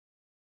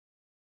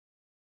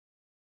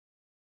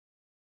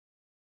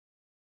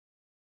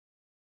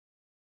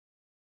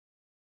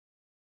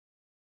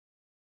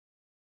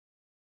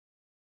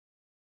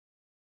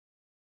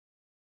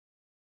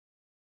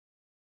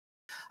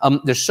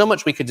There's so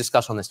much we could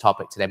discuss on this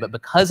topic today, but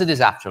because it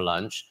is after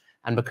lunch,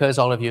 and because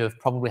all of you have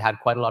probably had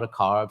quite a lot of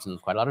carbs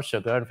and quite a lot of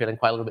sugar and feeling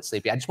quite a little bit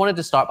sleepy, I just wanted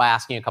to start by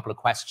asking you a couple of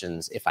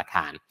questions, if I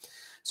can.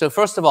 So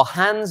first of all,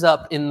 hands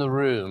up in the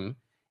room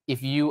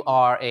if you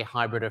are a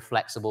hybrid or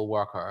flexible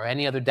worker, or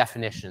any other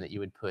definition that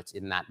you would put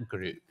in that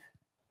group.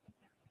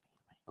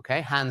 Okay,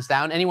 hands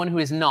down. Anyone who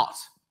is not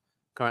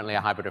currently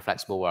a hybrid or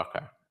flexible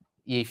worker?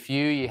 Ye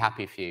few, ye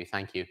happy few.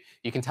 Thank you.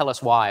 You can tell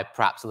us why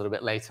perhaps a little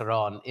bit later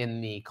on in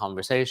the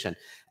conversation.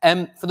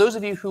 For those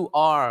of you who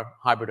are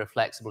hybrid or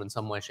flexible in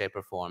some way, shape,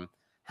 or form,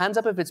 hands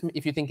up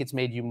if you think it's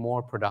made you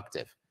more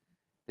productive.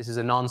 This is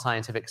a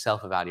non-scientific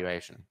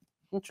self-evaluation.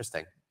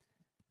 Interesting.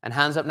 And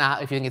hands up now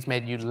if you think it's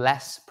made you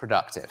less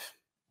productive.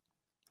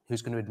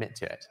 Who's going to admit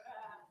to it?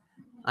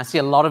 I see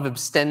a lot of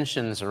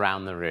abstentions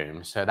around the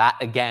room, so that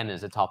again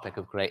is a topic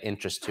of great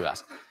interest to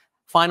us.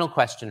 Final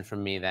question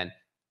from me then.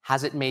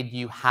 Has it made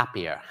you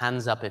happier?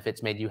 Hands up if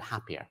it's made you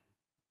happier.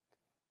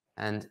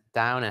 And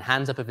down, and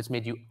hands up if it's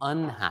made you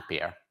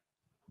unhappier.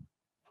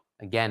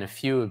 Again, a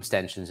few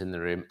abstentions in the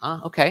room.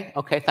 Okay,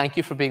 thank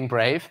you for being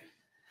brave.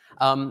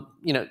 You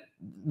know,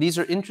 these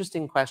are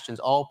interesting questions,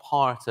 all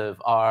part of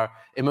our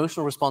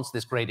emotional response to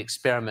this great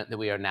experiment that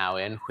we are now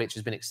in, which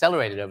has been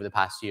accelerated over the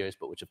past years,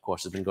 but which of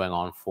course has been going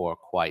on for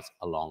quite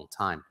a long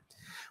time.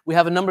 We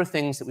have a number of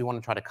things that we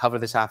want to try to cover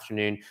this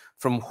afternoon,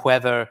 from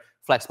whether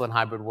flexible and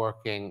hybrid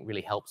working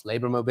really helps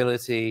labor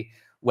mobility,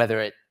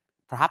 whether it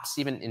perhaps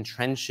even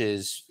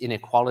entrenches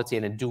inequality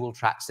in a dual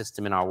track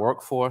system in our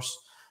workforce.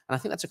 And I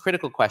think that's a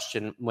critical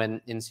question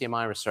when in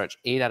CMI research,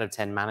 8 out of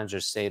 10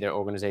 managers say their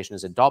organization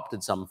has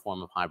adopted some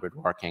form of hybrid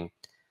working,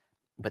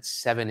 but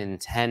 7 in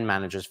 10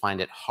 managers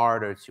find it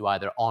harder to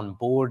either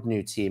onboard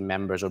new team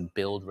members or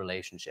build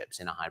relationships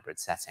in a hybrid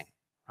setting,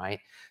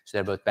 right? So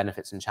there are both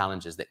benefits and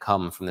challenges that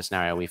come from the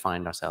scenario we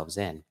find ourselves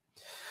in.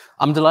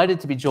 I'm delighted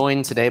to be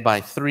joined today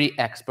by 3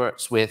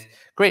 experts with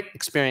great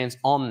experience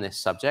on this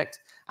subject.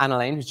 Anna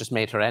Lane, who's just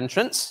made her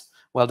entrance.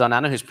 Well done,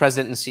 Anna, who's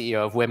President and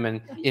CEO of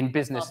Women in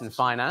Business and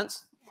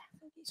Finance.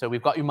 So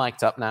we've got you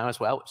mic'd up now as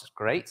well, which is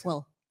great.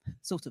 Well,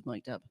 sort of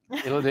mic'd up.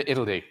 It'll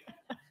do.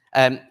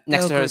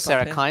 Next to her is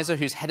Sarah Kaiser,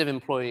 who's Head of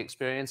Employee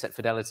Experience at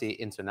Fidelity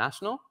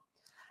International,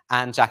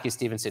 and Jackie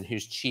Stevenson,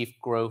 who's Chief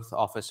Growth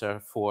Officer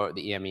for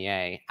the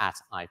EMEA at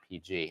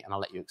IPG. And I'll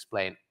let you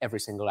explain every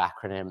single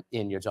acronym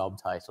in your job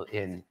title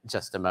in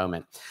just a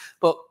moment.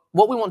 But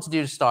what we want to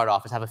do to start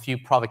off is have a few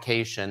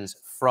provocations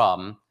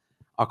from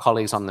our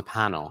colleagues on the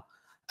panel.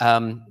 They're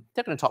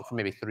going to talk for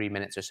maybe 3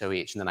 minutes or so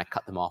each, and then I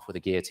cut them off with a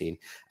guillotine.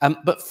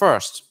 But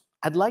first,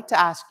 I'd like to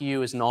ask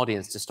you as an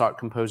audience to start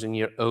composing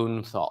your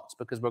own thoughts,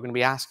 because we're going to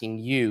be asking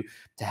you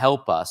to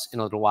help us in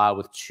a little while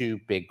with 2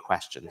 big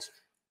questions.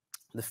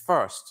 The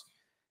first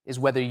is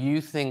whether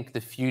you think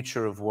the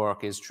future of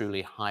work is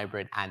truly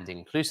hybrid and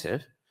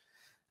inclusive.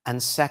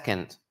 And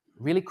second,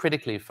 really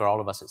critically for all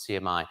of us at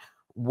CMI,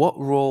 what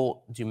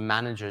role do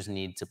managers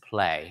need to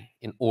play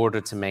in order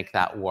to make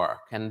that work?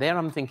 And there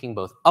I'm thinking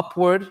both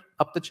upward,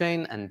 up the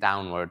chain, and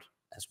downward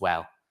as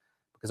well.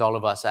 Because all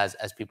of us as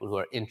people who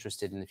are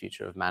interested in the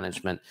future of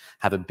management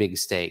have a big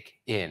stake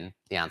in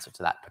the answer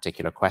to that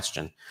particular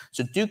question.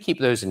 So do keep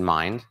those in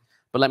mind.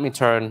 But let me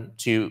turn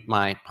to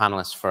my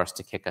panelists first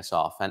to kick us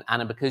off. And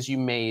Anna, because you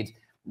made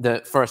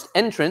the first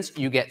entrance,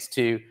 you get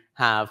to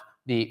have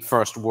the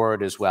first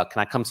word as well. Can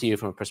I come to you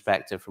from a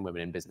perspective from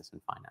Women in Business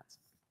and Finance?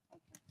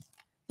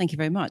 Thank you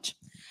very much.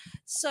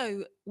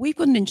 So we've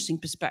got an interesting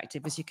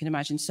perspective, as you can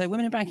imagine. So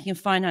Women in Banking and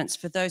Finance,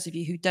 for those of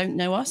you who don't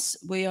know us,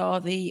 we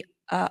are the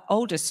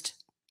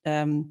oldest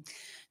gender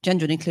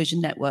and inclusion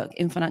network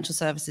in financial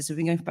services. We've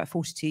been going for about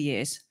 42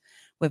 years.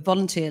 We're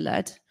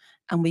volunteer-led,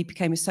 and we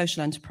became a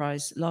social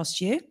enterprise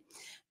last year.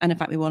 And in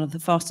fact, we're one of the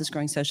fastest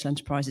growing social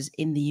enterprises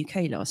in the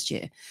UK last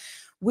year.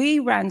 We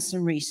ran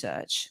some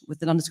research with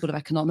the London School of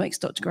Economics,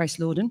 Dr. Grace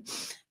Lorden,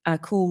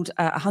 called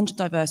 100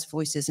 Diverse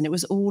Voices, and it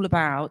was all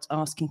about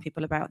asking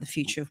people about the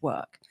future of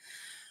work.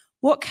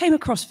 What came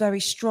across very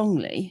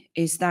strongly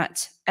is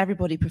that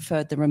everybody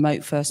preferred the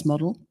remote first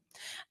model.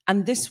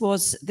 And this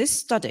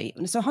study,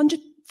 so 100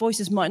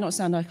 voices might not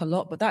sound like a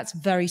lot, but that's a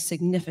very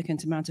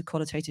significant amount of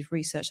qualitative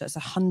research. That's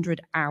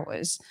 100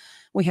 hours.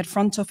 We had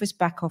front office,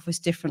 back office,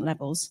 different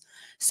levels,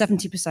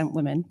 70%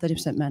 women,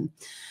 30% men.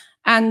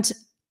 And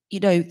you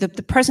know, the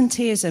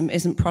presenteeism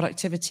isn't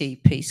productivity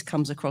piece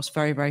comes across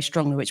very, very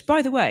strongly, which,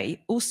 by the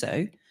way,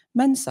 also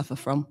men suffer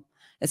from.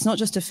 It's not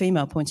just a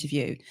female point of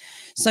view.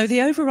 So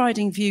the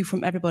overriding view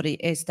from everybody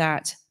is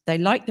that they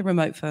like the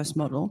remote first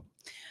model.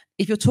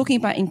 If you're talking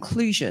about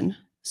inclusion,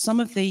 some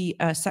of the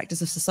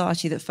sectors of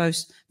society that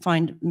folks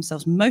find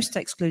themselves most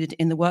excluded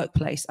in the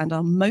workplace and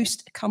are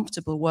most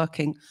comfortable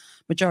working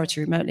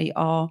majority remotely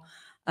are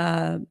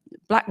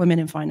Black women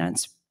in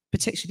finance,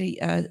 particularly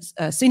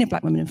senior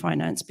Black women in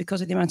finance,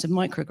 because of the amount of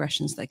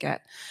microaggressions they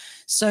get.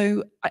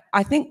 So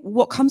I think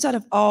what comes out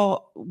of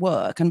our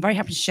work, and I'm very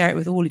happy to share it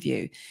with all of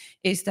you,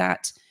 is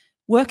that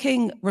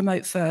working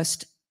remote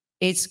first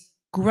is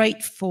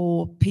great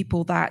for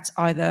people that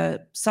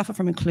either suffer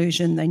from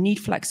inclusion, they need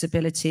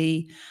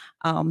flexibility,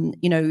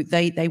 You know,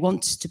 they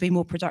want to be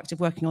more productive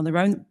working on their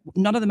own.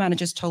 None of the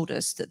managers told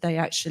us that they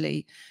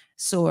actually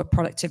saw a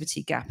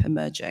productivity gap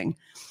emerging.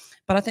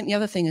 But I think the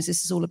other thing is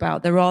this is all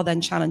about, there are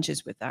then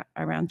challenges with that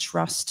around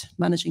trust,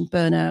 managing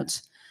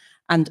burnout,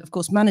 and of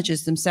course,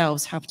 managers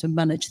themselves have to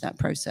manage that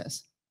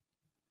process.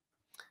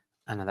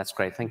 Anna, that's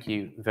great. Thank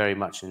you very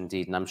much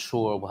indeed. And I'm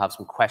sure we'll have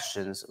some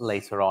questions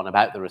later on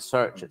about the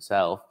research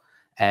itself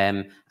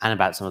and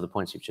about some of the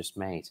points you've just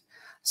made.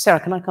 Sarah,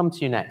 can I come to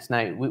you next?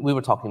 Now, we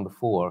were talking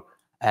before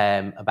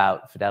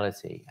about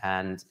Fidelity,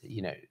 and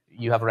you know,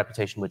 you have a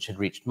reputation which had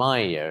reached my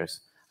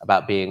ears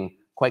about being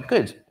quite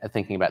good at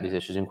thinking about these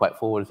issues and quite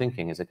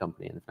forward-thinking as a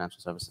company in the financial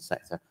services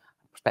sector.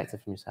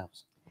 Perspective from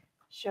yourselves.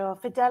 Sure.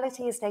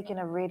 Fidelity has taken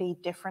a really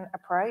different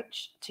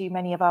approach to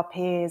many of our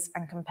peers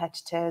and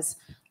competitors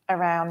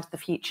around the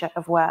future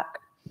of work.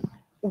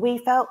 We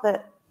felt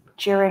that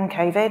during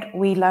COVID,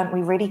 we learned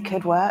we really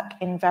could work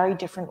in very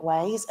different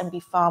ways and be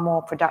far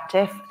more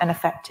productive and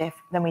effective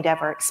than we'd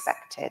ever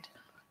expected.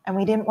 And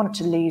we didn't want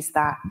to lose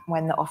that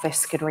when the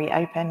office could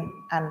reopen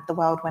and the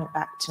world went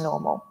back to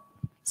normal.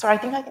 So I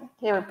think I can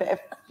hear a bit of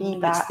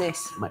feedback.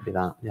 This Might be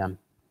that, yeah.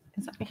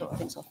 Is that okay? I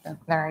think so. No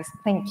worries.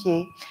 Thank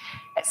you.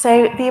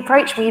 So the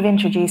approach we've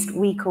introduced,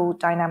 we call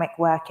dynamic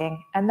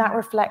working, and that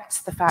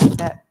reflects the fact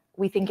that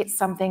we think it's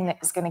something that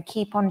is going to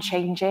keep on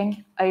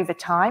changing over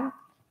time.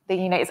 That,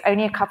 you know, it's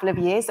only a couple of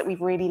years that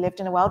we've really lived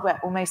in a world where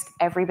almost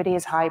everybody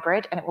is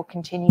hybrid, and it will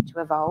continue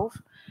to evolve.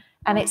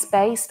 And it's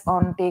based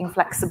on being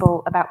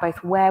flexible about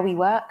both where we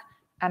work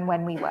and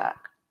when we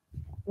work.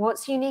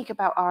 What's unique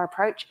about our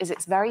approach is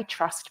it's very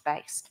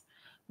trust-based.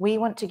 We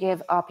want to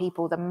give our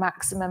people the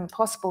maximum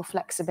possible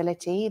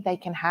flexibility they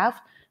can have,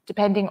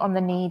 depending on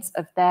the needs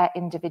of their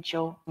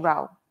individual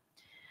role.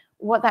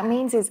 What that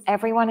means is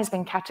everyone has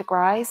been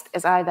categorized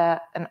as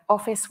either an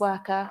office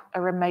worker,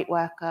 a remote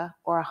worker,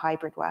 or a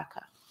hybrid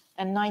worker.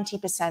 And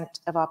 90%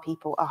 of our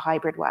people are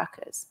hybrid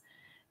workers.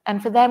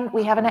 And for them,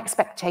 we have an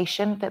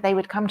expectation that they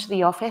would come to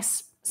the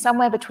office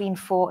somewhere between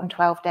 4 and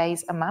 12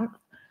 days a month.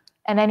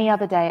 And any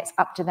other day, it's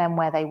up to them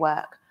where they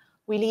work.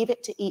 We leave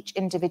it to each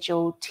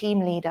individual team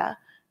leader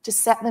to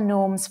set the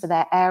norms for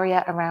their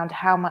area around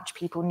how much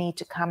people need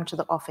to come to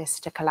the office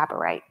to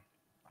collaborate.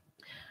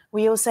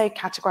 We also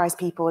categorize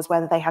people as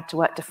whether they had to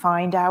work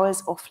defined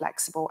hours or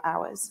flexible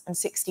hours, and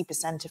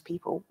 60% of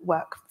people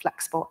work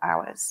flexible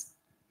hours.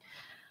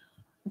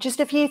 Just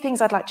a few things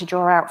I'd like to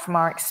draw out from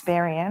our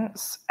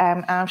experience,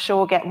 and I'm sure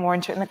we'll get more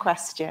into it in the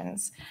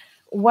questions.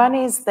 One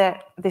is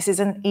that this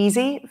isn't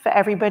easy for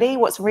everybody.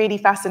 What's really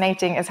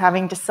fascinating is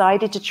having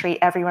decided to treat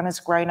everyone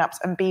as grown-ups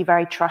and be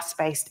very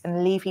trust-based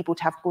and leave people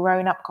to have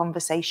grown-up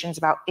conversations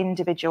about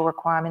individual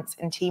requirements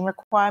and team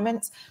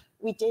requirements.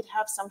 We did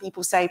have some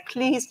people say,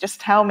 please just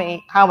tell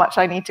me how much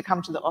I need to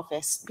come to the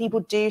office.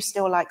 People do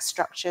still like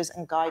structures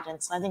and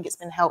guidance. And I think it's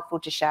been helpful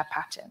to share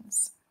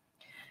patterns.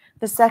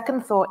 The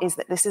second thought is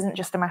that this isn't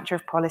just a matter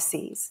of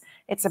policies.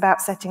 It's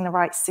about setting the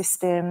right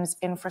systems,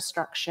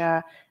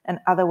 infrastructure, and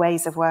other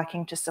ways of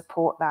working to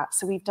support that.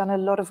 So we've done a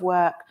lot of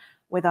work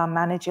with our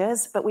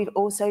managers, but we've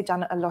also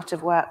done a lot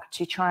of work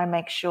to try and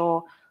make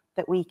sure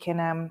that we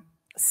can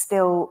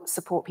still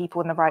support people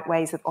in the right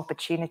ways with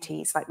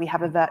opportunities. Like we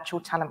have a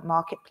virtual talent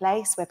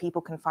marketplace where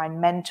people can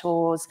find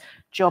mentors,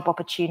 job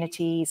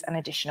opportunities, and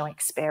additional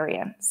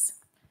experience.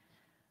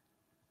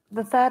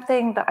 The third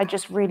thing that I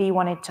just really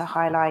wanted to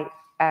highlight,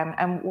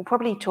 and we'll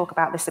probably talk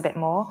about this a bit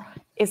more,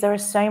 is there are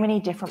so many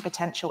different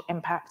potential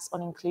impacts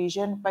on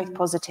inclusion, both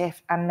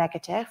positive and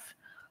negative.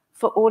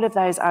 For all of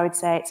those, I would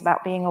say it's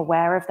about being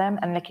aware of them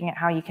and looking at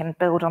how you can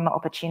build on the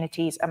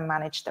opportunities and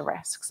manage the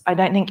risks. I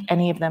don't think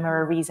any of them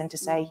are a reason to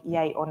say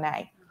yay or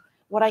nay.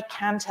 What I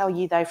can tell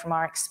you, though, from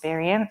our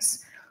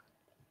experience,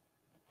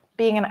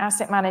 being an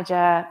asset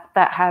manager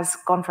that has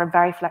gone for a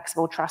very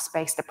flexible,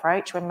 trust-based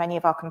approach, when many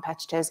of our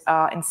competitors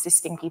are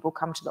insisting people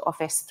come to the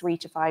office 3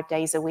 to 5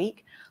 days a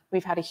week,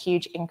 we've had a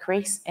huge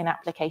increase in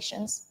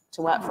applications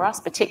to work for us,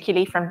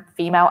 particularly from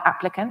female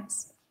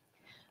applicants.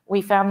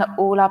 We found that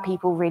all our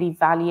people really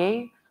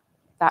value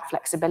that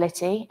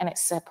flexibility, and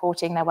it's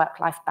supporting their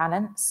work-life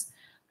balance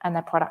and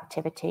their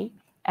productivity.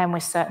 And we're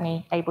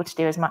certainly able to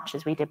do as much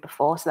as we did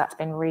before, so that's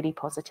been really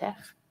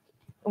positive.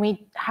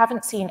 We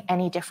haven't seen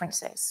any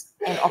differences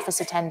in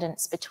office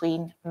attendance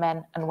between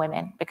men and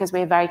women because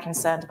we're very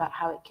concerned about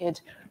how it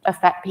could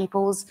affect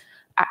people's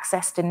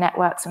access to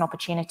networks and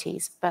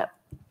opportunities. But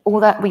all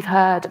that we've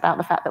heard about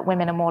the fact that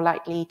women are more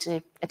likely to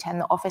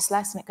attend the office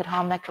less and it could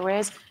harm their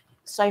careers,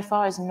 so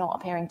far is not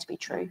appearing to be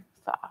true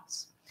for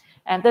us.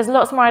 And there's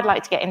lots more I'd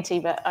like to get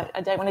into, but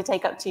I don't want to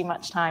take up too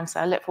much time,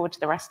 so I look forward to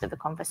the rest of the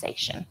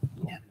conversation.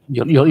 Yeah.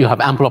 You'll have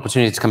ample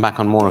opportunity to come back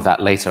on more of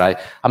that later.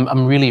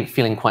 I'm really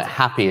feeling quite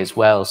happy as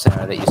well,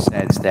 Sarah, that you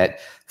said that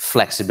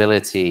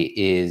flexibility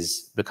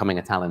is becoming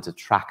a talent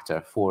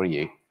attractor for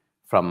you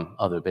from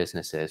other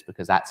businesses,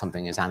 because that's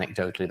something is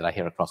anecdotally that I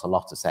hear across a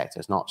lot of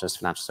sectors, not just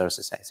financial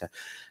services sector.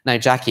 Now,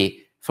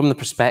 Jackie, from the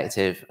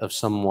perspective of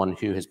someone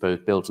who has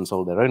both built and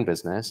sold their own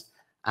business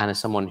and as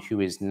someone who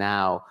is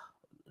now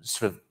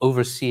sort of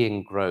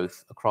overseeing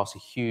growth across a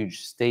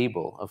huge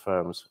stable of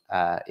firms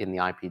in the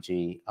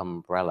IPG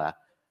umbrella.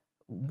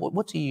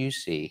 What do you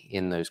see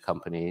in those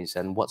companies,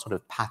 and what sort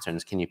of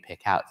patterns can you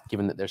pick out,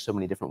 given that there's so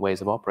many different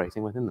ways of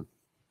operating within them?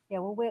 Yeah,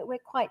 well, we're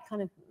quite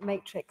kind of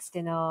matrixed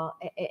in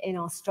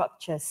our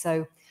structure.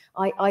 So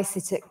I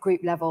sit at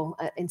group level,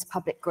 into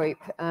public group,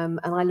 and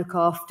I look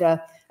after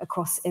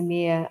across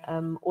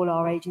EMEA all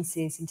our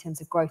agencies in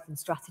terms of growth and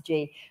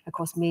strategy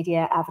across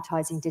media,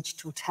 advertising,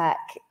 digital tech.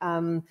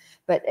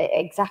 But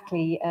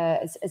exactly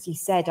as you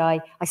said, I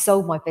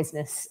sold my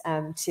business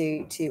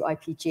to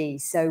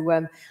IPG,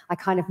 so I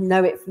kind of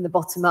know it from the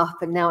bottom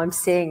up, and now I'm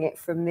seeing it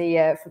from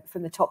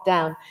the top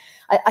down.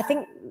 I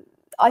think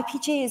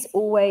IPG has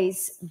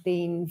always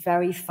been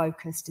very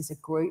focused as a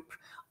group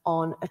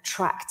on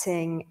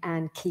attracting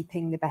and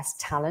keeping the best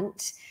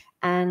talent.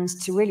 And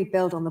to really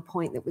build on the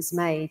point that was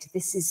made,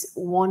 this is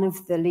one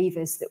of the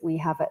levers that we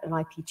have at an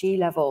IPG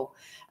level,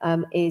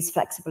 is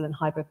flexible and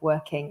hybrid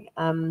working.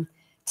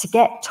 To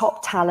get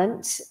top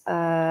talent,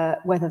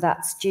 whether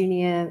that's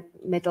junior,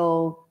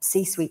 middle,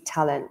 C-suite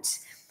talent,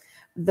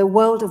 the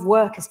world of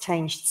work has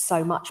changed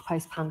so much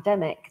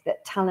post-pandemic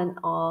that talent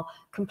are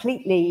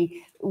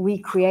completely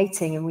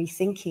recreating and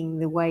rethinking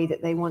the way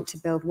that they want to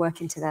build work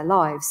into their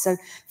lives. So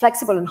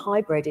flexible and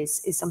hybrid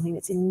is something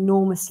that's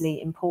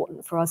enormously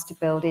important for us to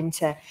build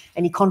into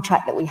any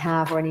contract that we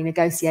have or any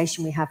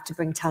negotiation we have to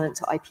bring talent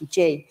to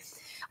IPG.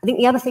 I think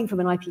the other thing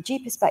from an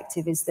IPG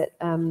perspective is that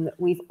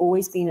we've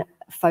always been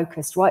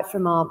focused, right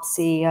from our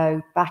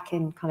CEO back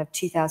in kind of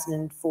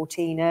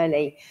 2014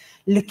 early,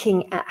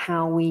 looking at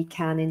how we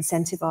can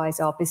incentivize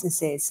our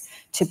businesses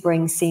to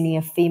bring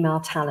senior female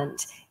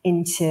talent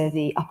into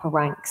the upper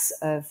ranks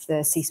of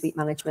the C-suite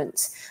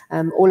management.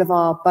 All of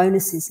our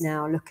bonuses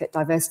now look at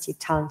diversity of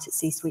talent at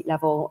C-suite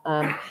level,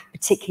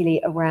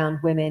 particularly around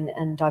women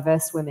and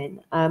diverse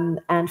women.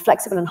 And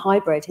flexible and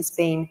hybrid has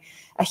been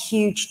a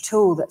huge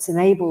tool that's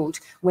enabled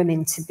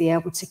women to be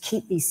able to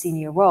keep these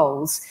senior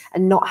roles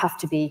and not have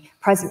to be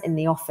present in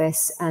the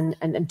office and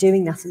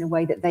doing that in a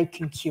way that they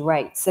can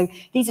curate. So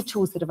these are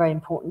tools that are very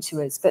important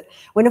to us. But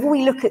whenever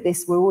we look at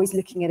this, we're always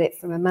looking at it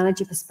from a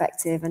manager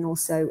perspective and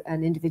also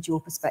an individual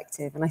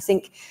perspective. And I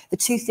think the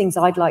two things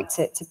I'd like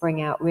to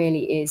bring out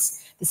really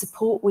is the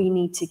support we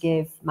need to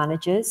give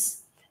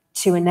managers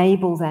to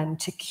enable them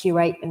to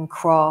curate and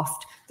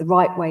craft the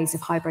right ways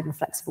of hybrid and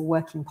flexible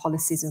working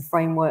policies and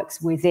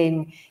frameworks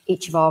within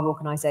each of our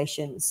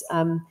organisations.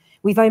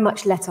 We very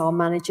much let our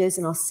managers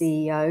and our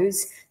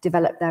CEOs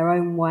develop their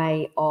own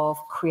way of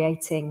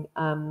creating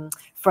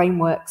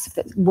frameworks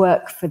that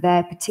work for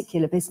their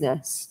particular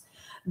business.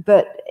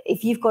 But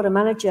if you've got a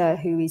manager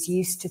who is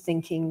used to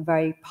thinking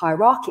very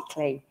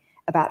hierarchically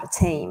about a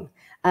team,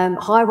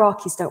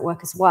 hierarchies don't work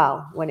as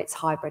well when it's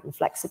hybrid and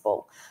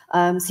flexible.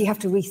 So you have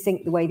to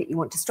rethink the way that you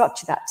want to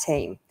structure that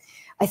team.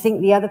 I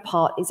think the other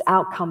part is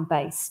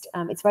outcome-based.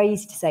 It's very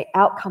easy to say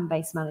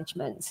outcome-based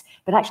management,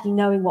 but actually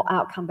knowing what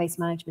outcome-based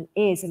management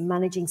is and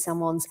managing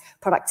someone's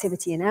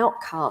productivity and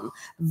outcome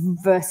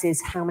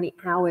versus how many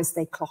hours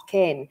they clock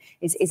in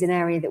is an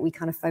area that we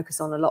kind of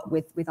focus on a lot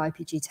with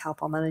IPG to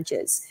help our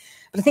managers.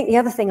 But I think the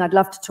other thing I'd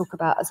love to talk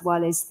about as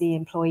well is the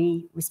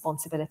employee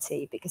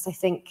responsibility, because I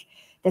think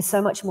there's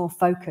so much more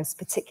focus,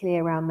 particularly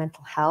around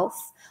mental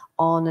health,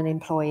 on an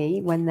employee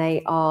when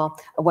they are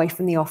away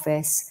from the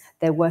office,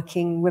 they're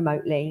working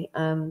remotely,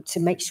 to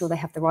make sure they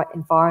have the right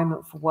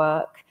environment for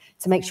work,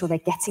 to make sure they're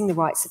getting the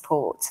right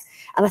support.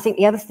 And I think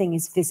the other thing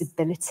is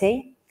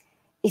visibility.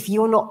 If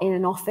you're not in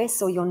an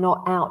office or you're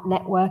not out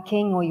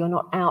networking or you're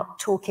not out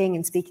talking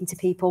and speaking to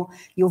people,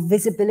 your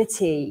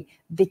visibility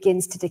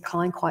begins to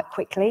decline quite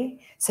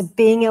quickly. So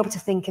being able to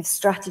think of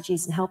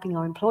strategies and helping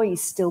our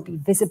employees still be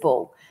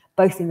visible,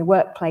 both in the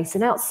workplace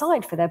and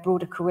outside for their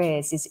broader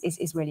careers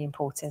is really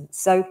important.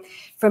 So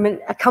from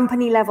a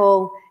company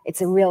level, it's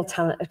a real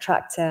talent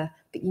attractor,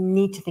 but you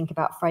need to think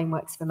about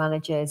frameworks for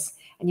managers,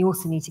 and you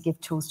also need to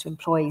give tools to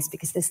employees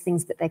because there's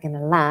things that they're going to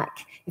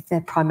lack if they're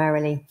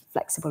primarily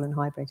flexible and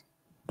hybrid.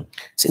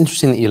 It's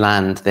interesting that you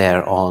land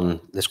there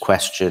on this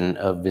question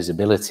of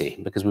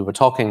visibility, because we were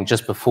talking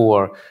just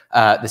before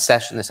the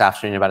session this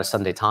afternoon about a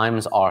Sunday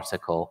Times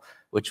article,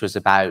 which was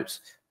about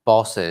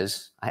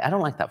bosses. I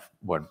don't like that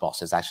word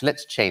bosses, actually.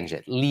 Let's change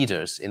it.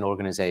 Leaders in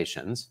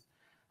organizations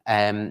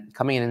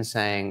coming in and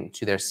saying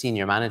to their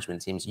senior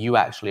management teams, you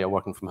actually are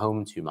working from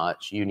home too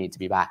much. You need to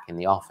be back in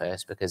the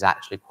office because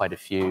actually quite a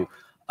few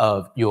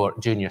of your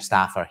junior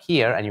staff are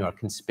here and you are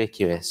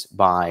conspicuous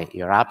by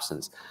your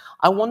absence.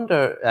 I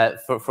wonder,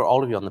 for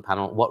all of you on the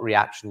panel, what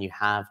reaction you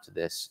have to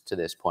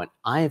this point.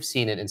 I have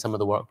seen it in some of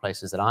the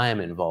workplaces that I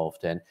am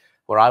involved in,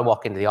 where I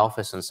walk into the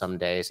office on some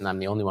days and I'm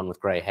the only one with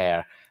grey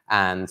hair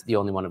and the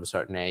only one of a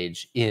certain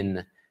age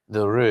in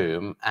the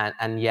room,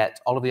 and yet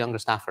all of the younger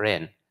staff are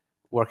in,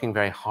 working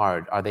very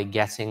hard. Are they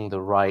getting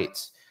the right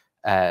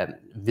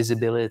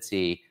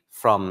visibility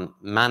from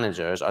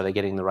managers? Are they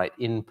getting the right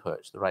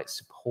input, the right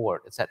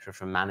support, etc.,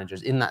 from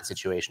managers in that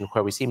situation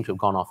where we seem to have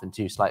gone off in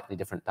two slightly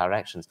different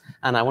directions?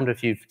 And I wonder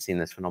if you've seen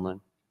this phenomenon.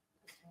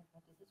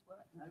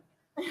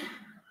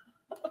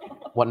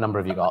 What number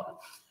have you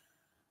got?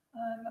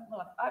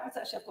 Well,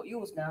 I've got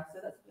yours now, so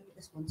let's look at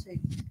this one too.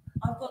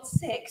 I've got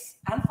 6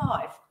 and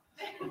 5.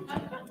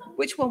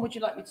 Which one would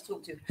you like me to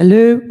talk to?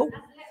 Hello. Oh.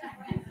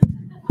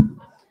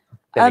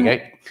 There you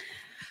go.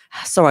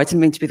 Sorry, I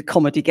didn't mean to be the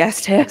comedy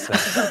guest here.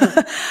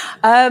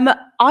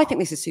 I think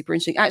this is super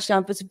interesting. Actually, I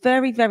was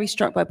very, very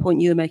struck by a point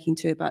you were making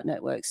too about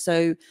networks.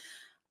 So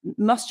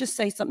must just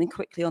say something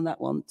quickly on that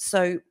one.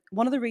 So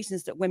one of the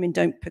reasons that women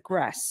don't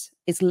progress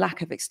is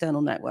lack of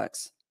external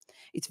networks.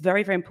 It's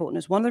very, very important.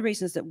 It's one of the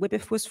reasons that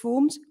WIBF was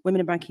formed, Women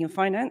in Banking and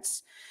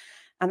Finance.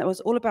 And it was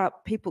all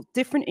about people,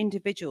 different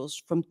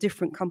individuals from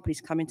different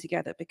companies coming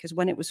together. Because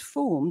when it was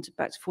formed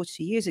back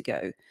 42 years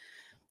ago,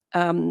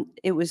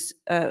 it was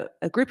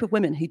a group of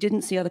women who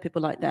didn't see other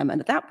people like them. And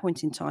at that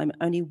point in time,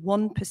 only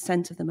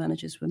 1% of the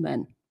managers were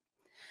men.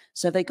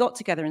 So they got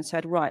together and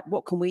said, right,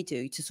 what can we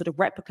do to sort of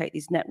replicate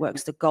these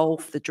networks, the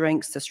golf, the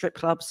drinks, the strip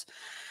clubs?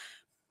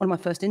 One of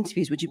my first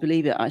interviews, would you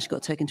believe it? I actually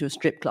got taken to a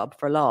strip club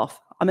for a laugh.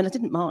 I mean, I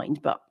didn't mind,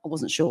 but I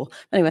wasn't sure.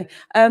 Anyway,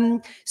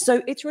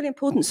 so it's really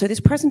important. So this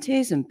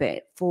presenteeism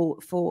bit for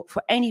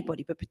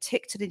anybody, but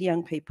particularly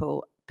young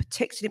people,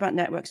 particularly about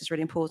networks, is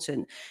really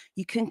important.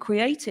 You can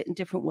create it in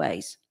different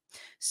ways.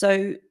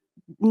 So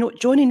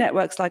joining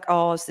networks like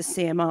ours, the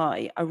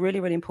CMI, are really,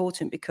 really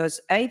important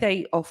because A,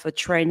 they offer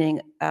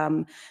training,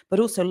 but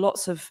also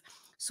lots of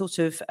sort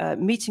of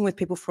meeting with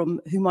people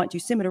who might do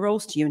similar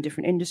roles to you in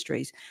different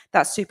industries.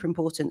 That's super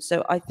important.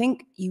 So I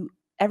think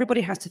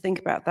everybody has to think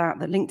about that,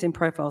 the LinkedIn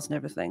profiles and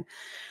everything.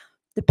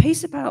 The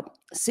piece about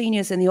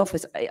seniors in the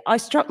office, I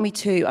struck me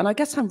too, and I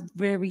guess I'm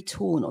very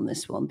torn on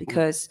this one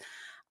because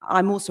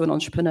I'm also an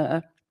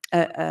entrepreneur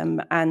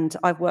and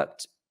I've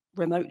worked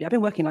remotely. I've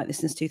been working like this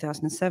since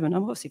 2007.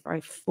 I'm obviously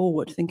very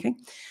forward thinking.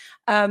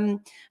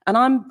 And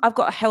I've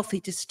got a healthy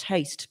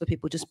distaste for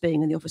people just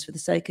being in the office for the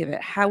sake of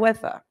it.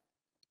 However,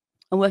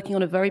 I'm working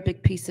on a very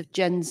big piece of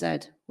Gen Z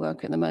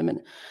work at the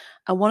moment.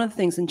 And one of the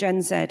things in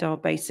Gen Z are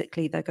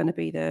basically, they're going to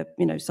be half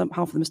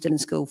of them are still in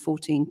school,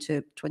 14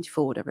 to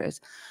 24, whatever it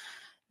is.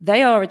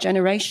 They are a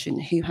generation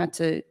who had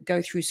to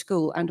go through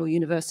school and or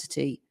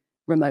university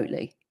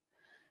remotely.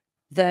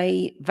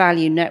 They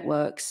value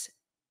networks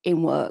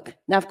in work.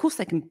 Now, of course,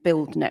 they can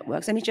build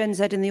networks. Any Gen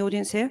Z in the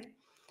audience here?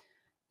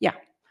 Yeah.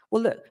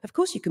 Well, look, of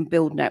course you can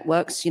build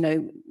networks.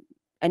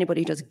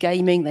 Anybody who does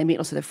gaming, they meet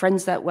lots of their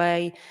friends that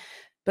way.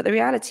 But the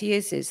reality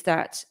is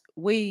that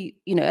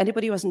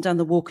anybody who hasn't done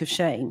the walk of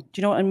shame, do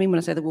you know what I mean when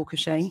I say the walk of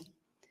shame?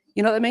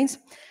 You know what that means?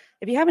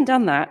 If you haven't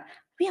done that,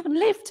 we haven't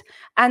lived.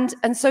 And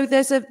so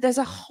there's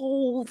a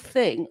whole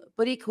thing.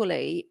 But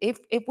equally, if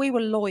we were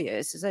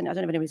lawyers, I don't know if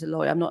anybody's a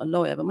lawyer, I'm not a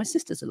lawyer, but my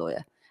sister's a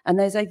lawyer. And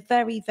there's a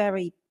very,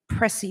 very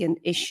prescient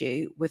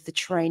issue with the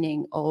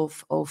training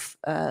of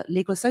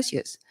legal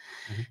associates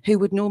who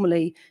would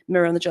normally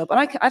mirror on the job. And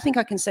I think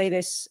I can say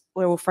this,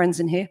 we're all friends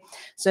in here.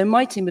 So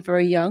my team are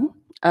very young.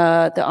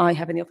 That I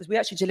have in the office. We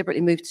actually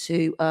deliberately moved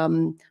to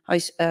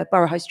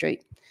Borough High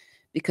Street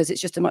because it's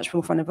just a much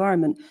more fun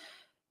environment.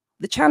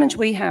 The challenge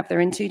we have,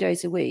 they're in 2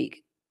 days a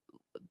week.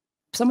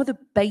 Some of the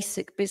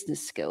basic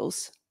business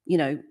skills,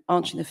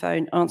 answering the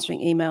phone,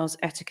 answering emails,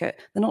 etiquette,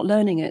 they're not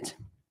learning it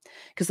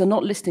because they're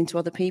not listening to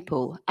other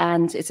people.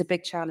 And it's a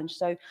big challenge.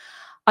 So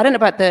I don't know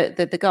about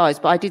the guys,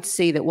 but I did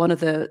see that one of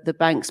the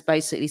banks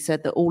basically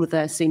said that all of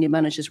their senior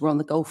managers were on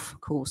the golf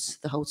course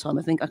the whole time.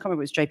 I can't remember, it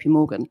was JP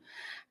Morgan.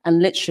 And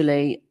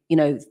literally,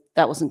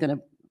 that wasn't going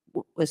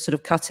to sort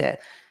of cut it.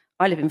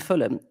 I live in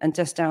Fulham, and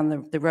just down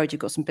the road,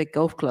 you've got some big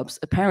golf clubs.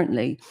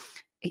 Apparently,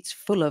 it's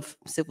full of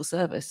civil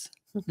service,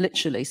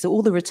 literally. So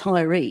all the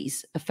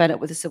retirees are fed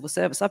up with the civil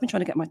service. I've been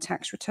trying to get my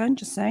tax return,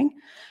 just saying,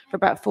 for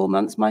about 4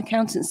 months. My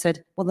accountant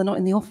said, well, they're not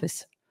in the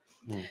office.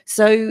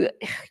 So,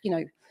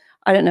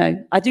 I don't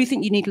know. I do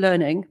think you need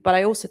learning, but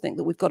I also think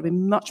that we've got to be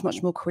much,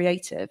 much more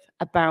creative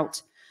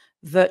about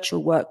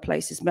virtual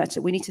workplaces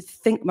matter. We need to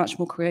think much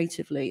more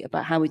creatively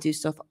about how we do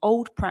stuff.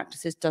 Old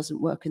practices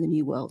doesn't work in the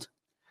new world.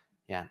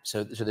 Yeah,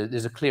 so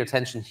there's a clear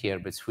tension here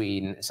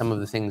between some of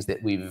the things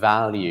that we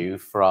value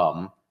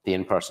from the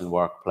in-person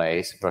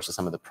workplace versus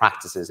some of the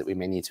practices that we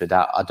may need to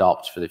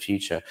adopt for the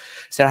future.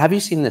 Sarah, have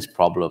you seen this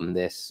problem?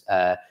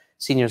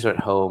 Seniors are at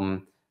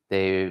home.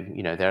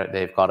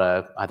 They've got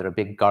either a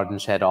big garden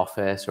shed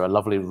office or a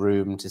lovely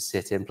room to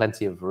sit in,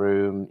 plenty of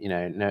room.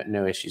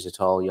 No issues at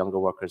all. Younger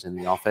workers in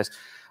the office.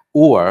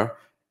 Or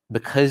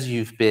because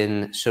you've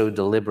been so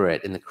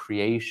deliberate in the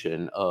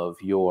creation of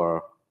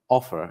your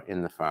offer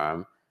in the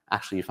firm,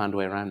 actually you found a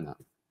way around that.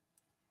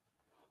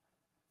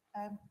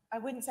 I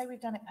wouldn't say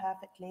we've done it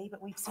perfectly,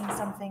 but we've seen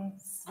something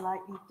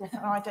slightly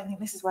different. Oh, I don't think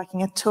this is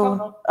working at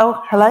all.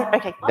 Oh, hello?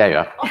 Okay. There you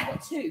are. I've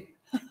got 2.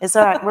 It's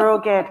all right. We're all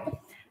good.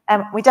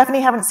 We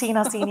definitely haven't seen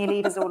our senior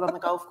leaders all on the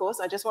golf course.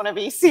 I just want to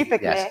be super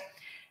clear. Yes.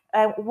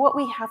 What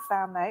we have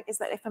found, though, is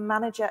that if a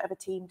manager of a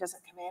team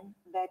doesn't come in,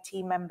 their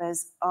team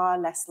members are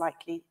less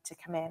likely to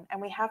come in. And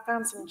we have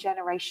found some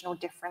generational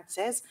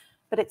differences,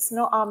 but it's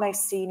not our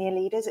most senior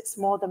leaders. It's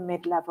more the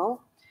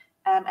mid-level.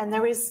 And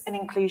there is an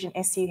inclusion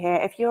issue here.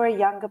 If you're a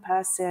younger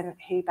person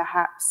who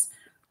perhaps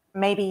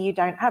maybe you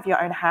don't have your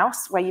own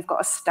house where you've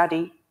got a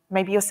study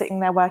Maybe you're sitting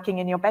there working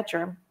in your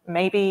bedroom.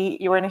 Maybe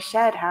you're in a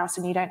shared house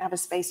and you don't have a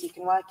space you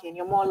can work in.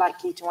 You're more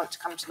likely to want to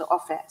come to the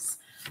office.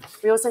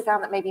 We also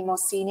found that maybe more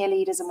senior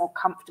leaders are more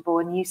comfortable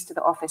and used to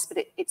the office,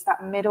 but it's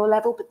that middle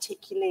level,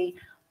 particularly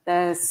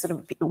the sort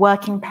of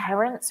working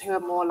parents, who are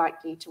more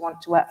likely to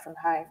want to work from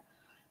home.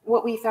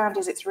 What we found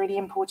is it's really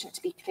important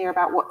to be clear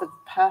about what the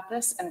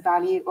purpose and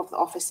value of the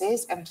office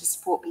is and to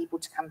support people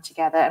to come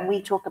together. And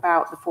we talk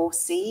about the 4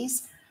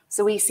 C's.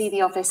 So we see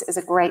the office as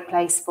a great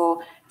place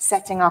for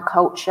setting our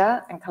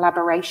culture and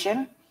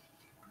collaboration,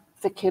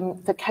 for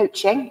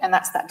coaching, and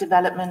that's that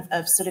development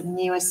of sort of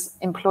newest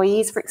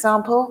employees, for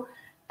example,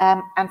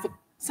 and for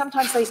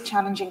sometimes those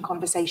challenging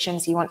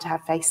conversations you want to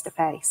have face to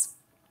face.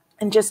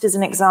 And just as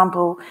an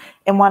example,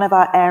 in one of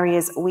our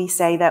areas, we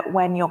say that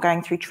when you're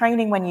going through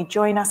training, when you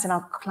join us in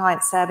our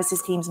client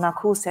services teams and our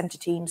call center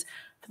teams,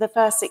 for the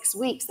first 6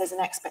 weeks, there's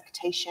an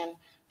expectation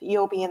that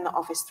you'll be in the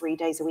office 3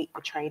 days a week for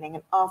training.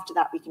 And after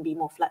that, we can be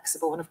more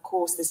flexible. And of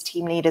course, there's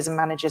team leaders and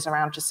managers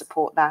around to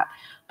support that.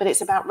 But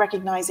it's about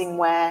recognizing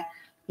where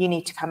you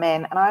need to come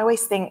in. And I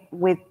always think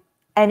with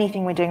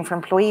anything we're doing for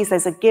employees,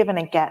 there's a give and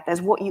a get.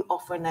 There's what you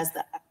offer and there's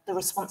the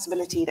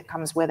responsibility that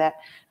comes with it.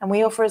 And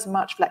we offer as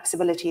much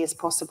flexibility as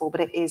possible,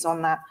 but it is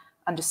on that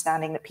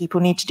understanding that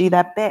people need to do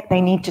their bit.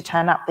 They need to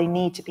turn up. They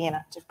need to be an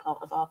active part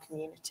of our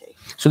community.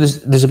 So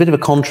there's a bit of a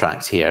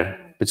contract here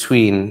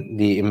between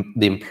the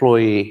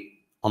employee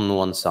on the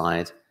one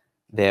side,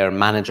 their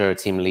manager,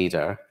 team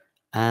leader,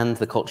 and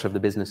the culture of the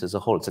business as a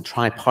whole. It's a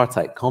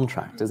tripartite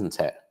contract, isn't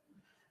it?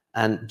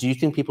 And do you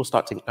think people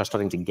are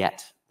starting to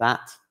get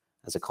that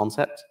as a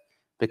concept?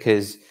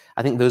 Because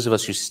I think those of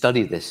us who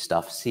study this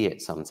stuff see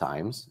it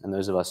sometimes, and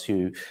those of us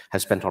who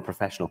have spent our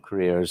professional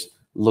careers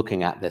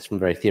looking at this from a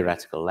very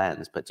theoretical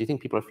lens. But do you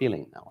think people are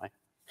feeling it that way?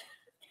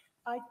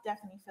 I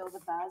definitely feel the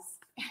buzz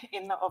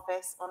in the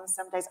office on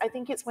some days. I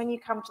think it's when you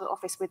come to the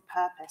office with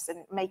purpose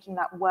and making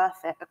that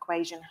worth it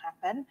equation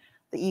happen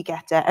that you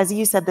get it. As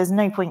you said, there's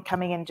no point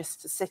coming in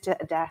just to sit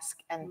at a desk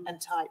and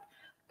type.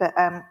 But,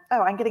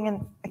 oh, I'm getting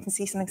in, I can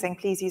see something saying,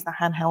 please use the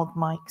handheld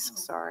mics.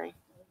 Sorry.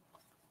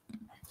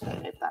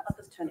 I'll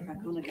just turn it back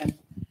on again.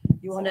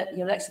 You're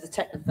next to the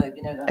technophobe,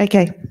 you know that.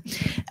 Okay.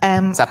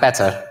 Is that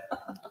better?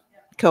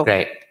 Cool.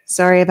 Great.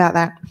 Sorry about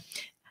that.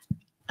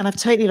 And I've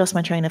totally lost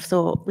my train of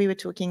thought. We were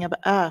talking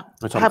about,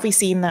 have we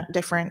seen that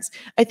difference?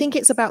 I think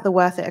it's about the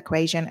worth it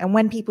equation. And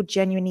when people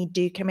genuinely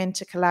do come in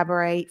to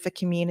collaborate for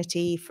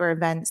community, for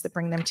events that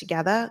bring them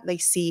together, they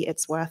see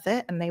it's worth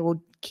it and they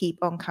will keep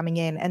on coming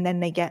in. And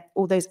then they get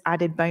all those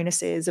added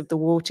bonuses of the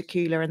water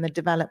cooler and the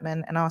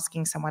development and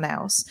asking someone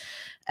else.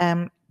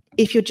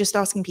 If you're just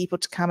asking people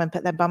to come and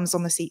put their bums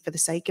on the seat for the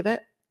sake of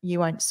it, you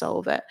won't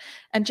solve it.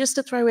 And just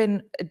to throw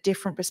in a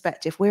different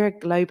perspective, we're a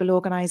global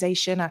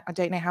organization. I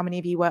don't know how many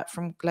of you work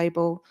from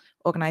global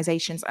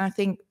organizations. I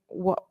think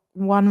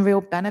one real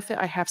benefit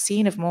I have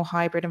seen of more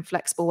hybrid and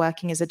flexible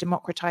working is a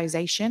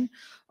democratization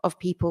of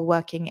people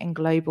working in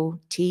global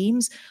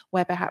teams,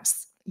 where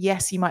perhaps,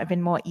 yes, you might have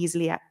been more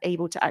easily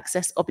able to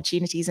access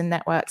opportunities and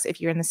networks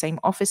if you're in the same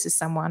office as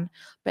someone.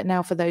 But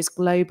now for those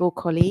global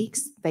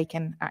colleagues, they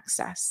can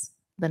access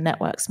the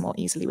networks more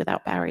easily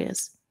without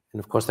barriers. And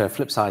of course, there are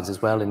flip sides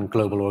as well in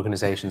global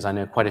organizations. I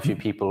know quite a few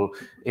people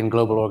in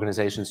global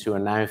organizations who are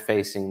now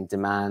facing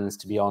demands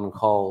to be on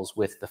calls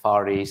with the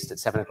Far East at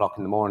 7 o'clock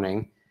in the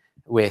morning,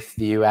 with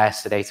the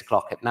US at 8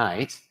 o'clock at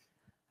night.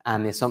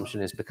 And the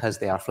assumption is because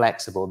they are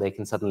flexible, they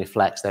can suddenly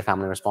flex their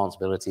family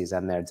responsibilities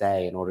and their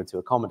day in order to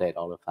accommodate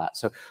all of that.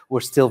 So we're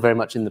still very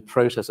much in the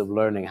process of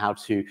learning how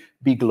to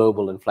be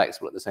global and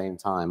flexible at the same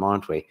time,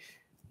 aren't we?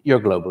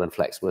 You're global and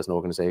flexible as an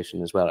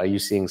organization as well. Are you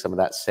seeing some of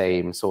that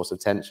same source of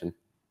tension?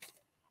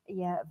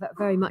 Yeah,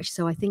 very much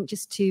so. I think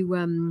just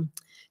to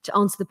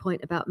answer the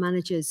point about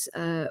managers,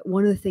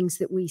 one of the things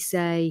that we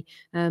say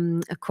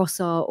across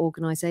our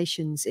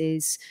organisations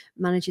is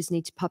managers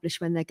need to publish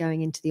when they're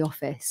going into the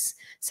office.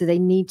 So they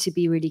need to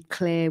be really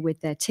clear with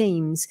their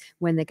teams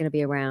when they're going to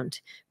be around,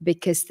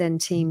 because then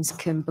teams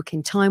can book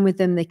in time with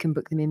them, they can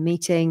book them in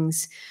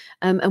meetings.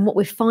 And what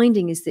we're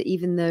finding is that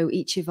even though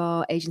each of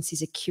our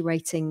agencies are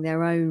curating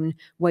their own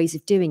ways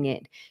of doing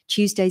it,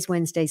 Tuesdays,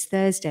 Wednesdays,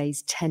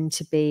 Thursdays tend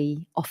to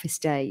be office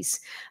days.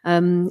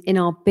 In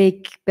our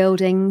big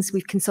buildings,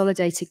 we've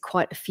consolidated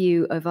quite a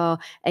few of our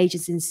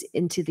agencies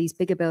into these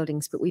bigger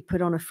buildings, but we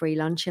put on a free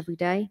lunch every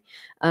day.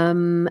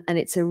 And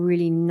it's a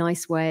really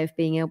nice way of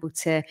being able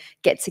to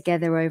get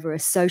together over a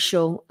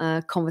social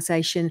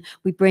conversation.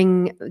 We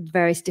bring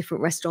various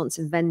different restaurants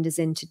and vendors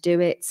in to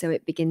do it. So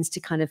it begins to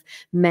kind of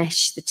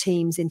mesh the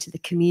teams into the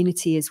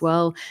community as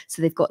well.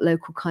 So they've got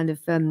local kind of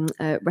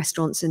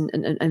restaurants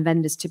and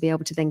vendors to be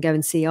able to then go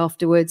and see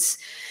afterwards.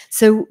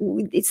 So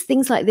it's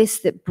things like this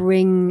that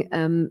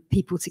bring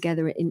people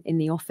together in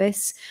the office.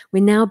 office.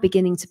 We're now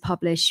beginning to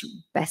publish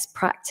best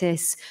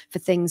practice for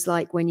things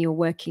like when you're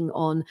working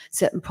on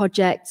certain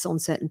projects, on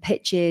certain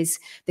pitches,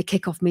 the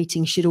kickoff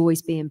meeting should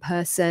always be in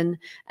person,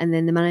 and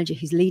then the manager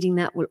who's leading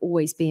that will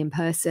always be in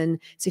person.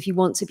 So if you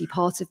want to be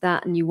part of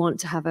that and you want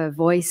to have a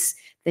voice,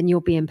 then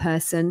you'll be in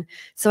person.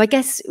 So I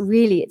guess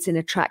really it's an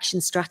attraction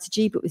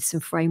strategy, but with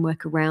some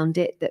framework around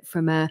it, that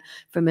from an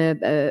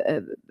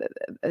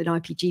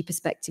IPG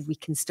perspective, we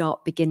can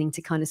start beginning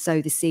to kind of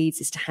sow the seeds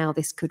as to how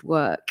this could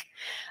work.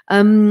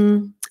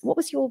 What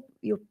was your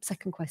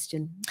second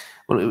question?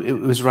 Well, it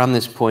was around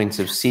this point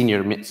of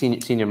senior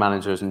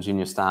managers and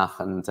junior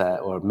staff, and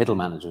or middle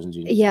managers and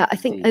junior. Yeah, I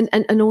think,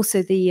 and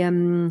also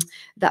the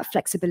that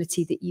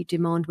flexibility that you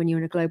demand when you're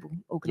in a global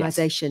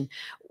organisation. Yes.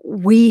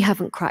 We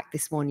haven't cracked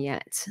this one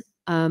yet.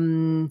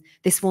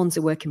 This one's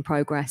a work in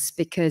progress,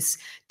 because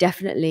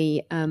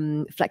definitely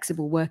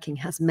flexible working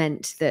has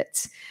meant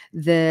that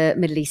the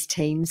Middle East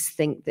teams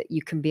think that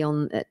you can be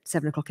on at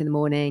 7 o'clock in the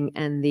morning,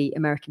 and the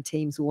American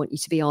teams will want you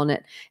to be on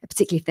it,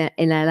 particularly if they're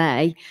in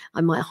LA.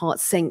 My heart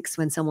sinks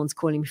when someone's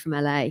calling me from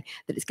LA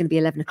that it's going to be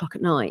 11 o'clock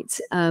at night.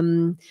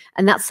 And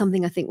that's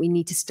something I think we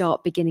need to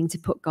start beginning to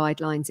put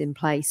guidelines in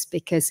place,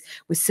 because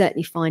we're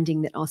certainly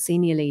finding that our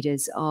senior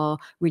leaders are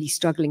really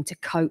struggling to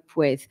cope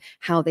with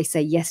how they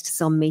say yes to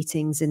some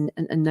meetings and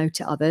no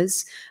to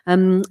others.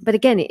 But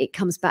again, it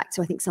comes back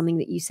to, I think, something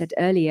that you said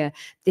earlier.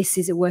 This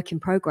is a work in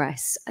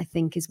progress. I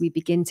think as we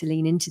begin to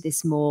lean into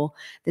this more,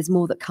 there's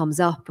more that comes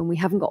up, and we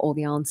haven't got all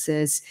the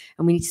answers,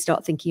 and we need to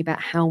start thinking about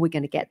how we're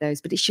going to get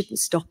those, but it shouldn't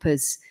stop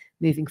us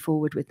moving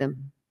forward with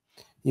them.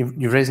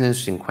 You've raised an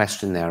interesting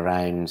question there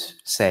around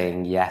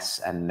saying yes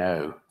and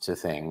no to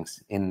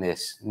things in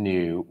this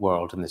new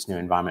world, in this new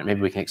environment. Maybe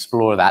we can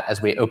explore that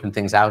as we open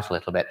things out a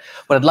little bit.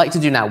 What I'd like to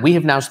do now, we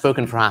have now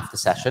spoken for half the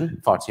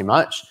session, far too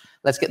much.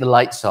 Let's get the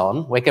lights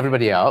on, wake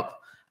everybody up,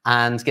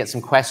 and get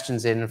some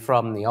questions in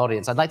from the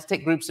audience. I'd like to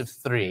take groups of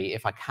 3,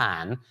 if I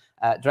can,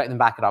 direct them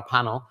back at our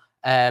panel,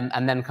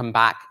 and then come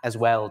back as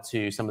well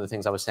to some of the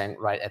things I was saying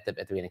right at the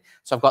beginning.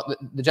 So I've got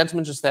the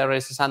gentleman just there,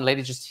 raised his hand,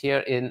 lady just here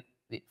in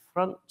the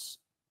front.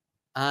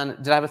 And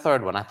did I have a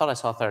third one? I thought I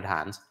saw a third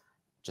hand.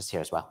 Just here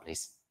as well,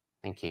 please.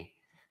 Thank you.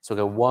 So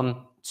we'll go 1,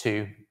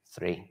 2,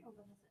 3.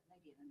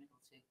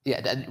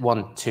 Yeah,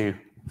 1, 2,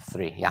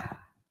 3. Yeah.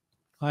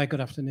 Hi, good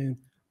afternoon.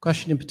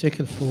 Question in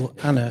particular for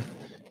Anna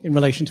in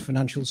relation to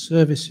financial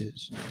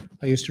services.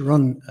 I used to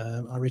run,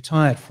 I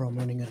retired from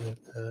running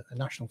a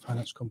national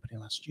finance company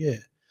last year.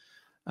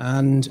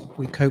 And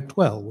we coped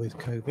well with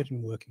COVID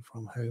and working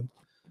from home,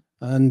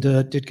 and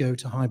did go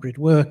to hybrid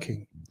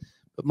working.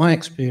 But my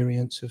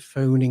experience of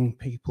phoning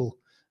people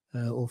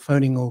or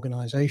phoning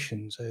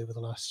organisations over the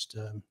last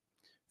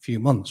few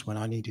months when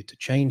I needed to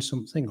change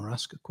something or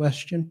ask a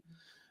question,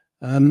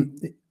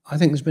 I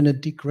think there's been a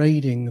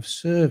degrading of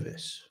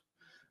service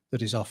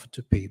that is offered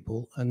to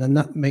people. And then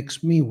that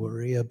makes me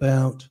worry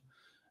about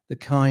the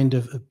kind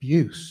of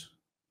abuse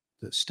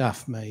that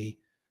staff may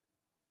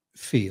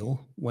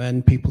feel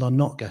when people are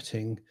not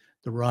getting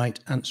the right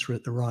answer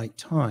at the right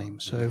time.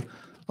 So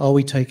are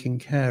we taking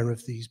care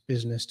of these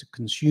business to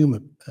consumer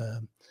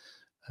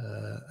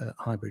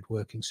hybrid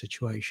working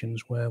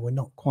situations where we're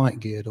not quite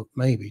geared up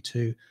maybe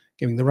to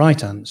giving the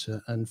right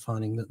answer, and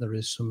finding that there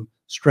is some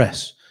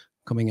stress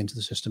coming into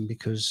the system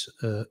because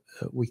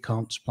we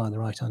can't supply the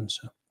right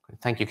answer?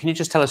 Thank you. Can you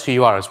just tell us who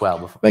you are as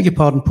well? Beg your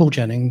pardon, Paul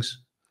Jennings.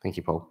 Thank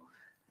you, Paul.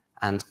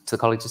 And to the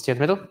colleague just here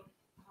in the middle.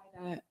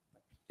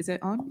 Is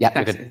it on? Yeah,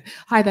 you're good.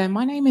 Hi there,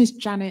 my name is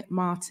Janet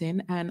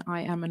Martin, and I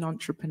am an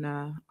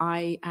entrepreneur.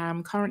 I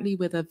am currently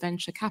with a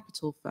venture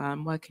capital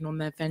firm working on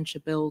their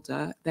venture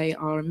builder. They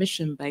are a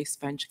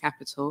mission-based venture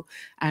capital,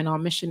 and our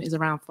mission is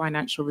around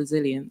financial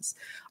resilience.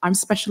 I'm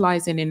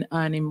specializing in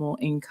earning more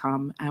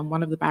income, and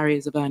one of the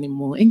barriers of earning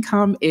more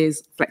income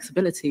is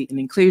flexibility and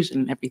inclusion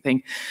and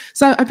everything.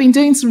 So I've been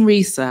doing some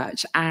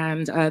research,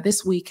 and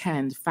this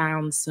weekend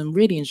found some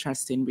really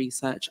interesting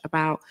research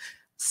about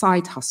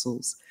side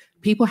hustles.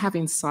 People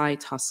having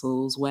side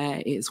hustles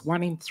where it's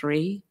 1 in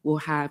 3 will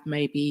have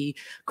maybe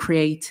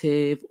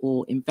creative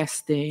or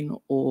investing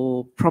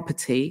or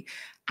property,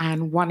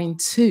 and 1 in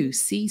 2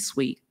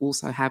 C-suite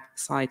also have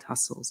side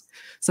hustles.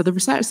 So the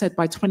research said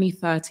by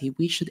 2030,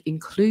 we should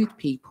include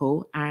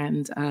people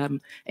and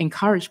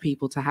encourage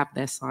people to have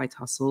their side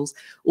hustles,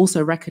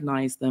 also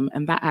recognize them,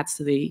 and that adds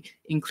to the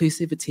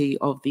inclusivity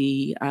of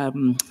the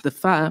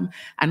firm,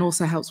 and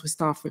also helps with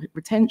staff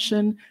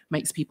retention,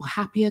 makes people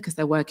happier because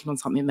they're working on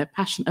something they're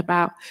passionate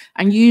about.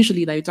 And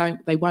usually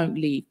they won't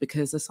leave,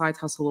 because a side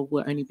hustle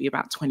will only be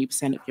about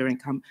 20% of your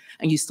income,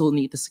 and you still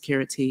need the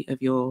security of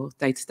your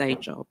day-to-day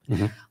job.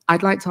 Mm-hmm.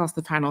 I'd like to ask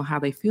the panel how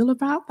they feel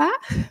about that,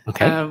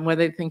 okay.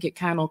 Whether they think it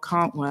can or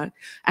can't work,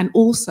 and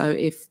also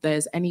if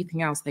there's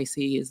anything else they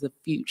see as the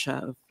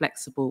future of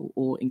flexible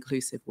or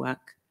inclusive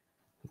work.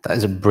 That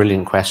is a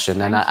brilliant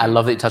question. And I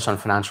love that you touched on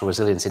financial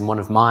resilience. In one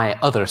of my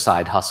other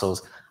side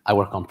hustles, I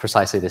work on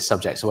precisely this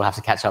subject. So we'll have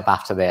to catch up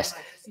after this.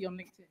 See you on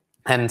LinkedIn.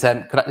 And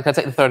could I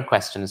take the third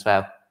question as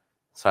well?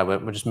 Sorry,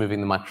 we're just moving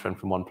the microphone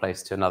from one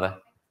place to another.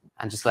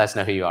 And just let us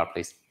know who you are,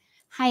 please.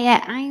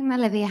 Hiya, I'm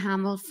Olivia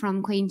Hamill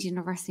from Queen's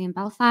University in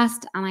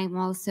Belfast, and I'm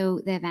also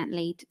the event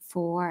lead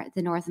for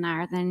the Northern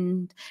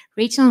Ireland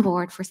Regional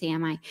Board for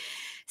CMI.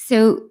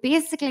 So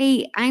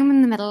basically, I'm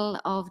in the middle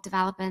of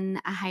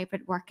developing a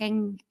hybrid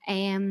working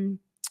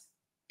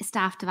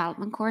staff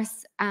development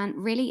course, and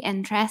really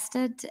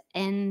interested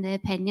in the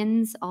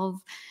opinions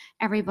of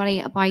everybody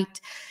about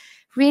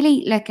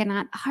really looking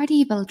at how do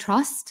you build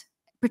trust,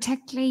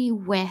 particularly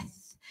with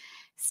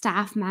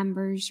staff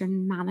members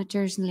and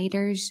managers and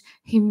leaders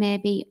who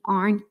maybe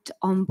aren't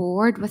on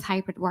board with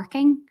hybrid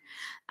working,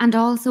 and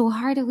also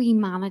how do we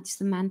manage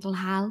the mental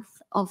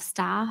health of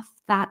staff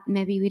that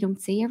maybe we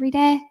don't see every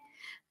day,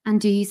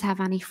 and do you have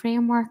any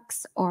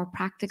frameworks or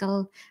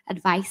practical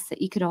advice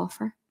that you could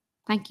offer?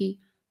 Thank you.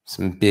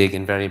 Some big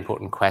and very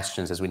important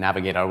questions as we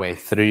navigate our way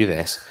through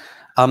this.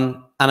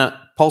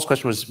 Anna, Paul's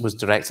question was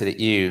directed at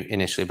you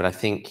initially, but I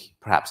think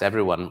perhaps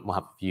everyone will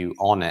have a view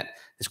on it.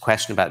 This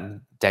question about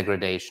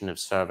degradation of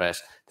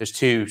service. There's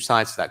two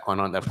sides to that coin,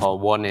 aren't there, Paul?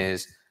 One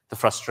is the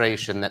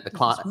frustration that the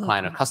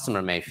client or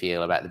customer may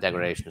feel about the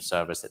degradation of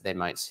service that they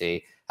might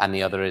see, and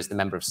the other is the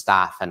member of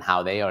staff and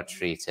how they are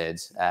treated,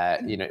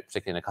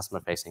 particularly in a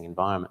customer-facing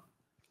environment.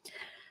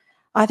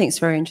 I think it's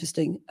very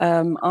interesting.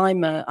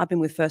 I've been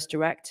with First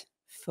Direct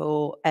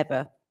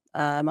forever.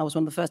 I was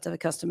one of the first ever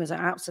customers. I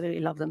absolutely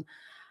love them.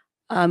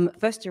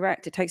 First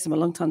Direct, it takes them a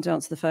long time to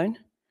answer the phone.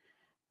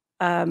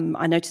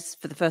 I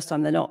noticed for the first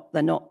time they're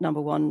not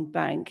number one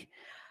bank.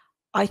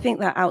 I think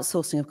that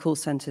outsourcing of call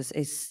centers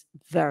is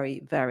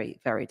very, very,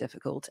 very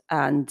difficult.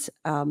 And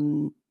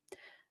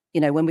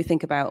when we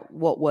think about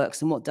what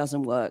works and what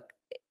doesn't work,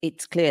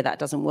 it's clear that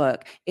doesn't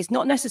work. It's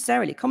not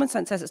necessarily, common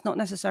sense says it's not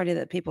necessarily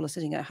that people are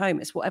sitting at home.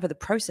 It's whatever the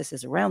process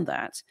is around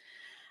that.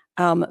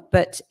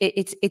 But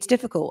it's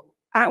difficult.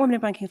 At Women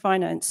in Banking and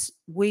Finance,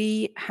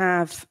 we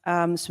have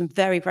some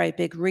very, very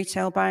big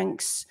retail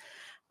banks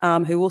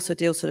who also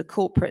deal sort of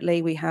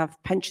corporately. We have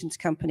pensions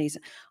companies.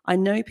 I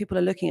know people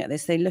are looking at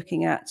this. They're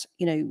looking at,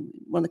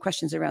 one of the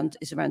questions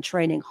is around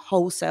training,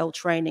 wholesale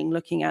training,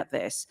 looking at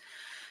this.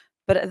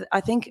 But I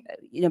think,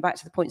 back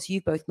to the points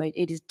you've both made,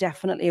 it is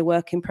definitely a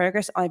work in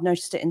progress. I've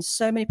noticed it in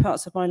so many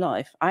parts of my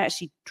life. I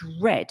actually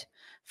dread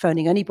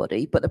phoning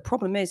anybody. But the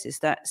problem is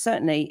that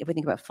certainly if we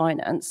think about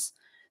finance,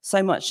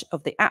 so much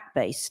of the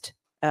app-based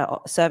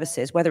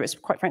services, whether it's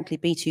quite frankly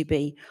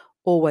B2B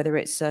or whether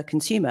it's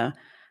consumer,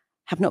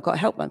 have not got a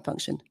helpline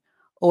function,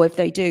 or if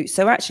they do.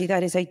 So actually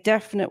that is a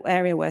definite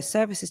area where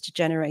service is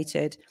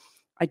degenerated.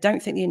 I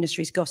don't think the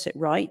industry's got it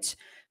right.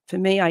 For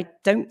me, I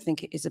don't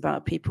think it is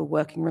about people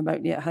working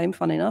remotely at home,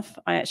 fun enough.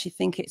 I actually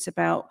think it's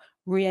about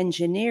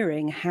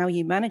re-engineering how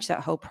you manage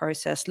that whole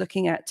process,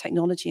 looking at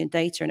technology and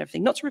data and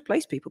everything, not to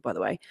replace people, by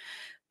the way,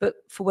 but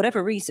for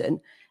whatever reason,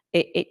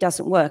 it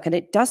doesn't work, and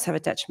it does have a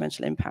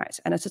detrimental impact.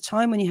 And at a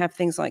time when you have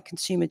things like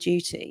consumer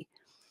duty,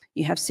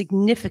 you have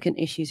significant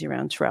issues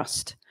around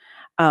trust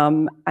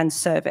and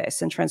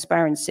service and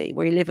transparency,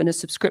 where you live in a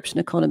subscription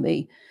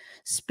economy,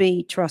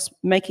 speed, trust,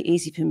 make it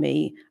easy for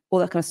me, all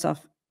that kind of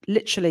stuff.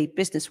 Literally,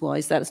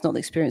 business-wise, that is not the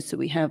experience that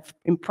we have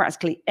in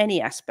practically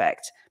any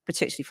aspect,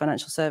 particularly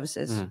financial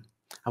services. And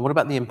what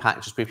about the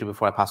impact, just briefly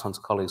before I pass on to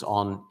colleagues,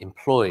 on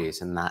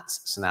employees in that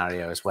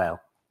scenario as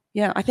well?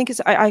 Yeah, I think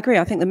I agree.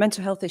 I think the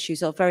mental health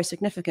issues are very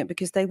significant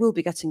because they will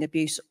be getting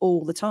abuse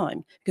all the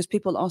time because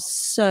people are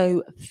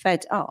so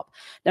fed up.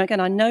 Now, again,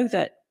 I know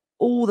that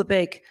all the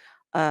big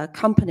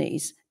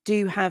companies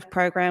do have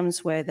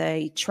programs where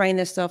they train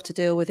their staff to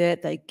deal with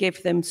it. They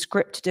give them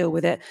script to deal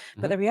with it.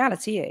 But the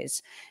reality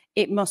is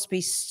it must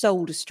be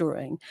soul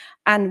destroying.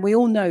 And we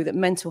all know that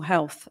mental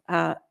health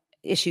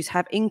issues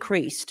have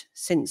increased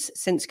since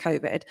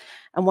COVID.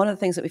 And one of the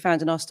things that we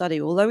found in our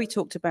study, although we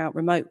talked about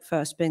remote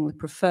first being the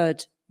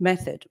preferred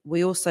method,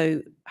 we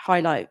also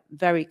highlight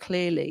very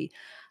clearly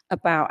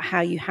about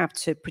how you have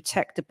to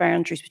protect the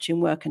boundaries between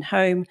work and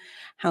home,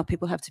 how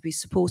people have to be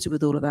supported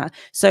with all of that.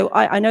 So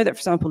I know that, for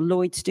example,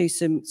 Lloyds do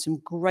some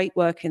great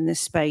work in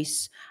this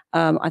space.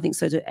 I think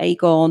so do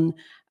Aegon,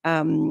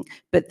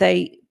 but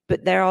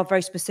there are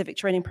very specific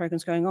training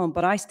programs going on,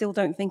 but I still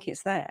don't think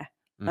it's there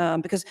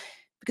because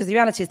the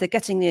reality is they're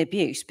getting the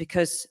abuse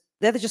because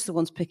they're just the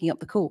ones picking up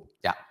the call.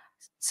 Yeah.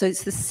 So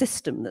it's the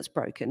system that's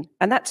broken.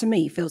 And that to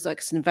me feels like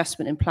it's an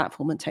investment in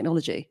platform and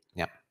technology.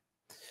 Yeah.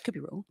 Could be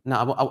wrong.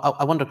 No,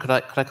 I wonder, could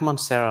I come on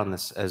to Sarah on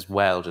this as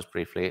well, just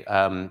briefly?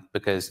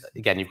 Because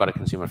again, you've got a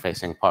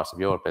consumer-facing parts of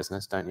your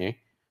business, don't you,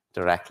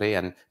 directly?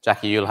 And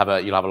Jackie, you'll have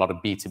a lot of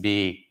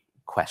B2B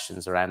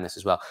questions around this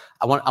as well.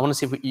 I want to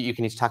see if you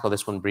can each tackle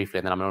this one briefly,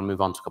 and then I'm going to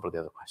move on to a couple of the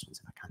other questions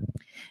if I can.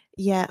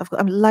 Yeah,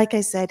 like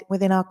I said,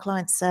 within our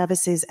client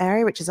services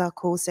area, which is our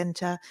call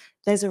center,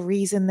 there's a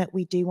reason that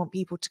we do want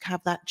people to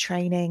have that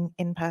training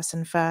in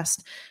person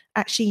first.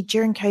 Actually,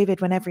 during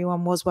COVID, when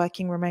everyone was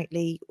working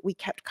remotely, we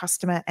kept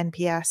customer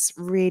NPS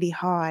really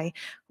high.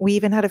 We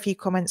even had a few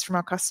comments from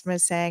our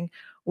customers saying,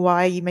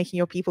 why are you making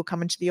your people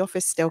come into the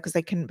office still? Because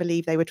they couldn't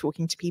believe they were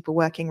talking to people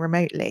working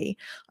remotely.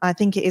 I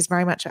think it is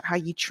very much at how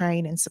you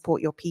train and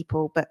support your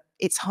people, but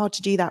it's hard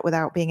to do that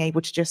without being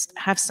able to just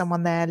have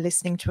someone there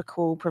listening to a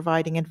call,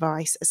 providing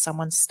advice as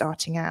someone's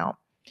starting out.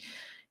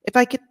 If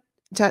I could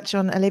touch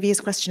on Olivia's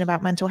question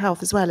about mental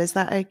health as well, is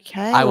that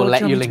okay? I will Or let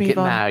do you want me to link it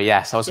move on? now.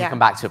 Yes, I was going Yeah. to come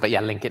back to it, but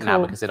yeah, link it now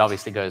Cool. because it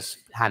obviously goes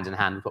hand in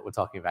hand with what we're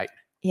talking about.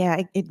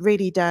 Yeah, it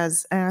really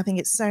does. And I think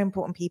it's so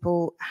important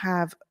people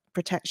have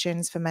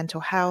protections for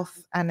mental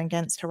health and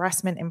against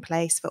harassment in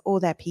place for all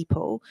their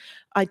people.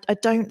 I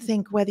don't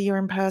think whether you're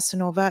in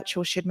person or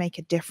virtual should make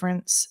a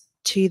difference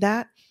to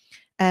that.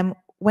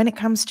 When it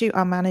comes to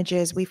our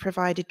managers, we've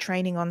provided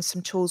training on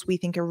some tools we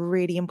think are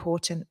really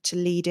important to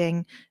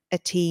leading a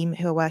team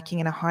who are working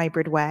in a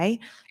hybrid way.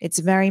 It's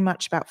very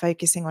much about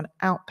focusing on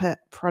output,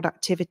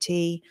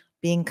 productivity,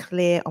 being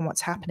clear on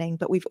what's happening,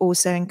 but we've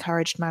also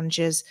encouraged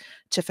managers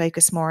to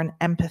focus more on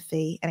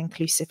empathy and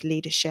inclusive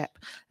leadership.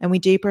 And we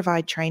do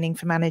provide training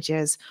for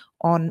managers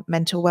on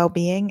mental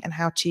well-being and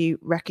how to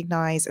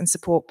recognize and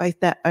support both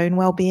their own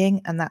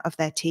well-being and that of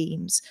their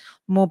teams.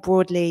 More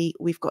broadly,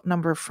 we've got a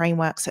number of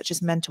frameworks such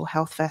as mental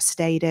health first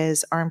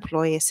aiders, our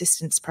employee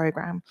assistance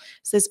program.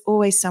 So there's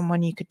always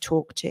someone you could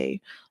talk to,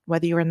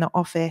 whether you're in the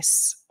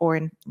office or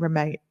in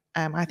remote.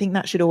 I think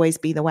that should always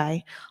be the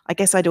way. I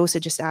guess I'd also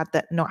just add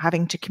that not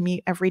having to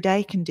commute every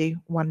day can do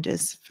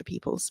wonders for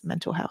people's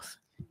mental health.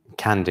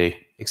 Can do,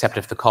 except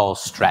if the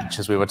calls stretch,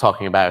 as we were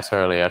talking about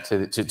earlier,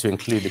 to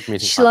include the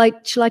commuting. Shall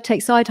I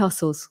take side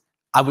hustles?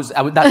 That's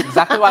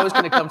exactly what I was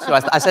going to come to.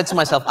 I said to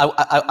myself,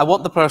 I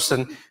want the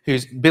person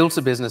who's built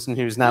a business and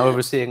who's now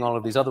overseeing all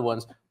of these other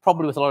ones,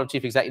 probably with a lot of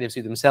chief executives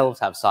who themselves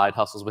have side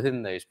hustles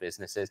within those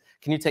businesses.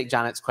 Can you take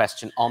Janet's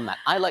question on that?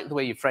 I like the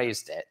way you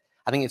phrased it.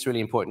 I think it's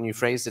really important. You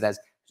phrased it as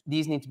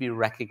these need to be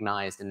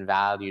recognized and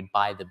valued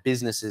by the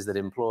businesses that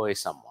employ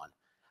someone.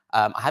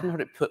 I hadn't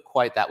heard it put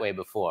quite that way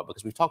before,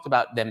 because we've talked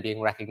about them being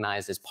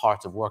recognized as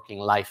part of working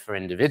life for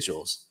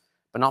individuals,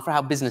 but not for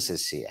how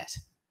businesses see it.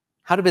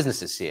 How do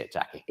businesses see it,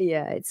 Jackie?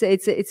 Yeah,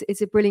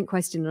 it's a brilliant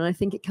question, and I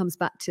think it comes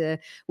back to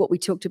what we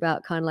talked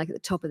about kind of like at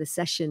the top of the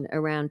session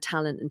around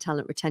talent and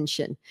talent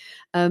retention.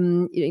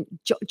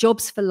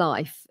 Jobs for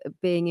life,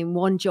 being in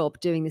one job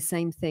doing the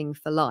same thing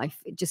for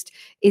life, it just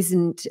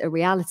isn't a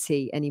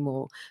reality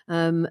anymore.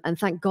 And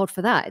thank God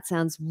for that. It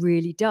sounds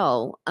really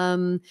dull.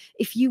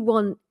 If you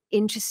want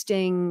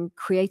interesting,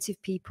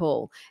 creative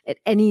people at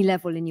any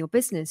level in your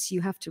business, you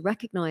have to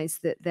recognize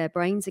that their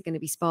brains are going to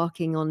be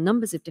sparking on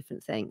numbers of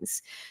different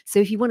things. So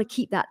if you want to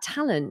keep that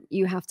talent,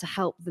 you have to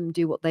help them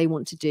do what they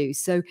want to do.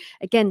 So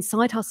again,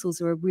 side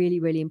hustles are a really,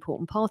 really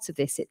important part of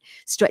this. It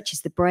stretches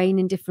the brain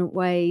in different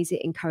ways.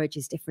 It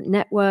encourages different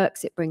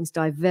networks. It brings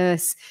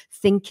diverse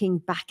thinking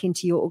back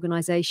into your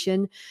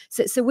organization.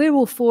 So we're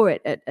all for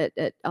it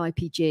at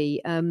IPG.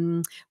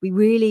 We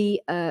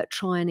really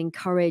try and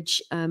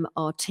encourage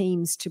our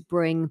teams to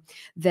bring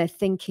their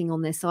thinking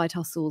on their side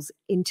hustles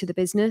into the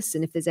business.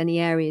 And if there's any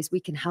areas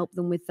we can help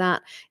them with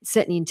that,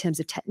 certainly in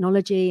terms of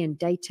technology and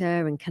data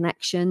and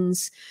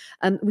connections.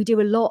 We do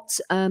a lot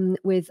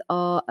with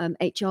our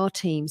HR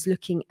teams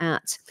looking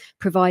at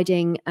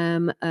providing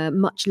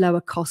much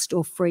lower cost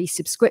or free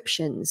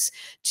subscriptions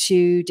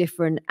to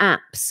different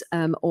apps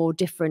or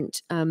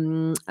different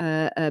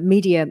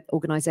media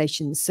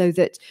organizations, so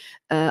that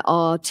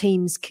our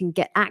teams can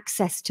get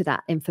access to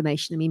that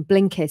information. I mean,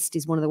 Blinkist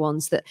is one of the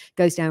ones that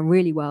goes down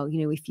really well.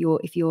 You know,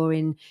 if you're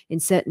in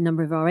certain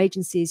number of our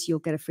agencies, you'll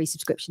get a free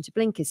subscription to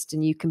Blinkist,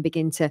 and you can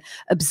begin to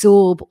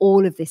absorb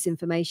all of this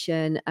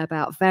information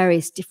about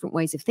various different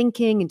ways of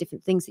thinking and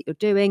different things that you're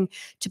doing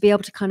to be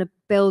able to kind of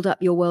build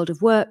up your world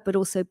of work, but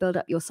also build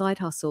up your side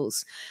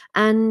hustles.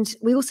 And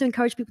we also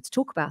encourage people to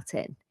talk about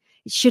it.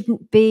 It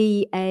shouldn't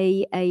be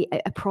a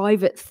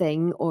private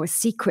thing or a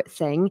secret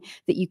thing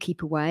that you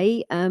keep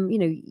away. You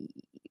know,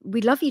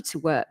 we'd love you to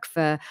work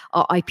for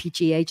our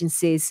IPG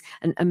agencies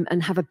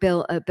and have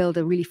build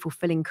a really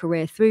fulfilling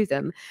career through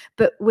them.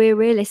 But we're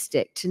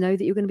realistic to know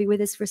that you're going to be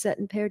with us for a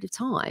certain period of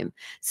time.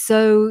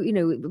 So, you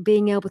know,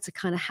 being able to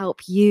kind of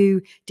help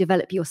you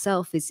develop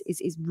yourself is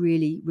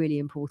really, really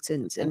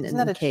important. And isn't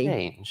that a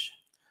change?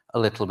 A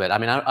little bit. I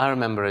mean, I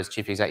remember as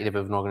chief executive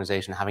of an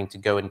organization having to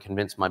go and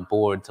convince my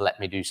board to let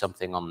me do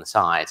something on the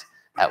side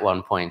at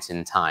one point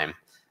in time.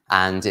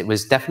 And it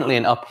was definitely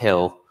an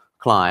uphill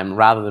climb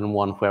rather than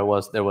one where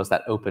there was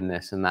that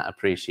openness and that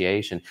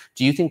appreciation.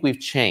 Do you think we've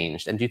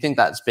changed? And do you think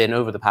that's been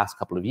over the past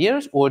couple of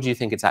years, or do you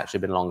think it's actually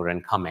been longer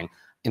in coming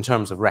in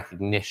terms of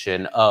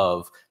recognition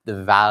of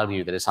the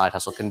value that a side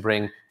hustle can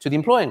bring to the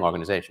employing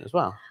organization as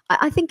well?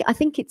 I think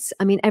it's,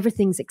 I mean,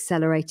 everything's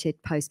accelerated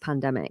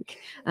post-pandemic.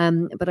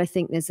 But I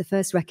think there's the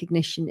first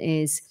recognition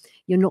is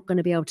you're not going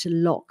to be able to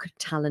lock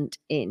talent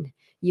in.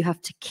 You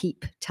have to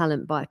keep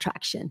talent by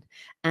attraction.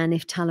 And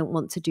if talent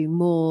want to do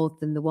more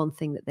than the one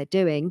thing that they're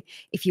doing,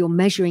 if you're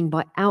measuring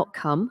by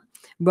outcome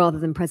rather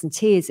than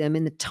presenteeism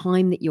in the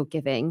time that you're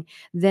giving,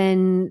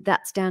 then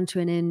that's down to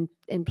an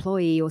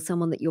employee or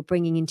someone that you're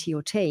bringing into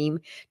your team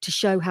to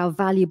show how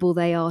valuable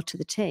they are to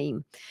the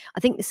team. I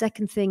think the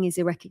second thing is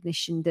a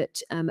recognition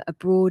that a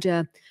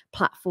broader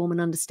platform and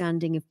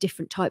understanding of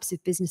different types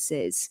of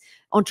businesses,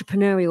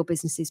 entrepreneurial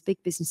businesses, big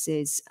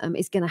businesses,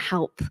 is going to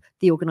help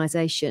the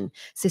organization.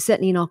 So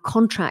certainly in our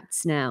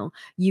contracts now,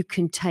 you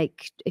can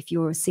take, if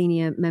you're a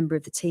senior member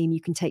of the team,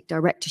 you can take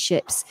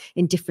directorships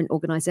in different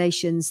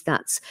organizations.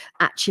 That's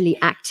actually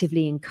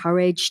actively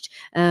encouraged.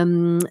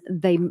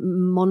 They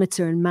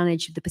monitor and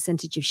manage the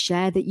percentage of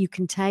share that you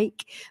can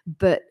take.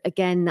 But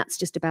again, that's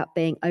just about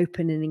being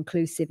open and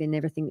inclusive in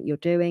everything that you're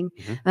doing.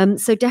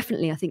 So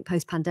definitely, I think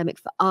post-pandemic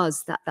for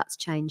us, that's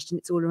changed, and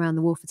it's all around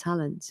the war for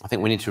talent. I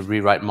think we need to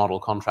rewrite model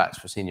contracts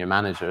for senior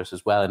managers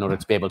as well in order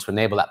to be able to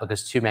enable that,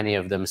 because too many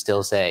of them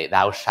still say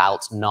thou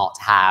shalt not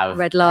have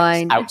red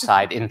line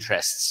outside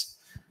interests.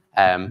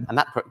 And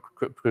that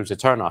proves a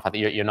turn-off. I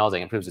think you're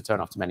nodding. It proves a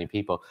turn-off to many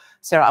people.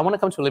 Sarah, I want to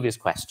come to Olivia's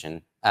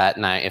question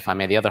now, if I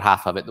may, the other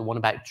half of it, the one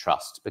about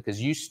trust, because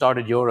you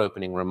started your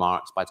opening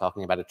remarks by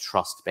talking about a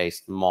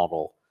trust-based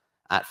model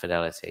at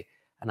Fidelity.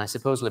 And I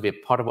suppose, Olivia,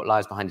 part of what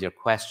lies behind your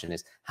question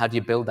is, how do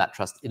you build that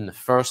trust in the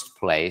first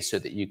place so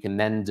that you can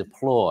then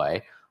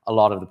deploy a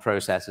lot of the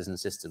processes and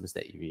systems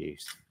that you've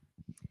used?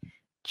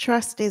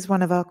 Trust is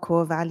one of our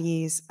core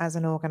values as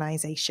an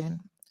organization,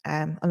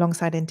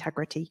 alongside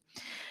integrity.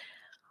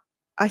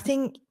 I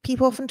think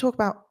people often talk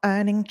about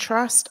earning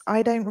trust.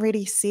 I don't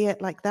really see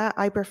it like that.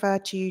 I prefer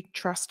to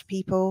trust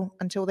people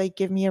until they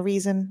give me a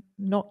reason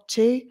not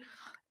to.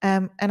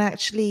 And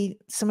actually,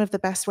 some of the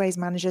best ways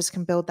managers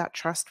can build that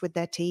trust with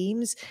their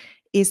teams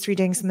is through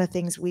doing some of the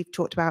things we've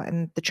talked about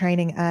in the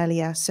training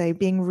earlier. So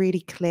being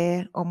really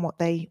clear on what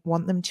they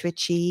want them to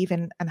achieve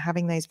and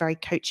having those very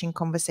coaching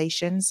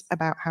conversations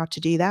about how to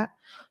do that,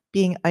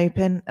 being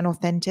open and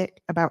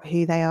authentic about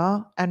who they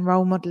are, and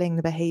role modeling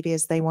the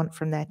behaviors they want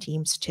from their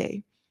teams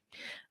too.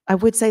 I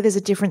would say there's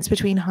a difference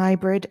between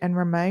hybrid and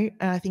remote,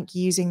 and I think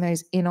using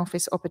those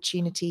in-office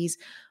opportunities,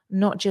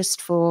 not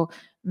just for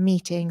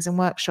meetings and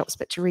workshops,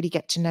 but to really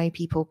get to know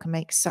people, can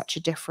make such a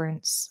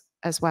difference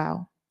as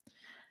well.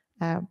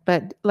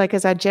 But like I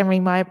said, generally,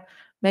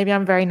 maybe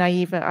I'm very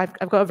naive, but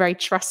I've got a very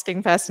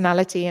trusting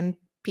personality, and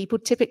people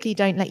typically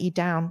don't let you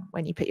down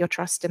when you put your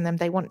trust in them.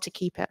 They want to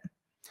keep it.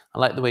 I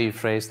like the way you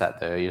phrased that,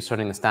 though. You're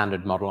turning the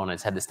standard model on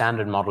its head. The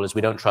standard model is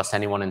we don't trust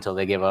anyone until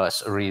they give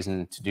us a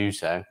reason to do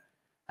so.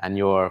 And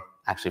you're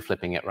actually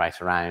flipping it right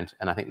around.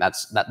 And I think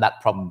that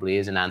probably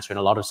is an answer in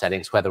a lot of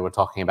settings, whether we're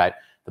talking about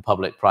the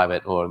public,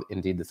 private, or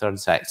indeed the third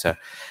sector.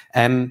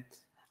 Anna,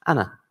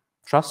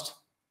 trust?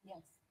 Yes.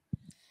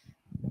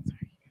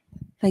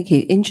 Thank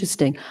you.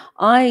 Interesting.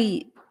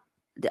 I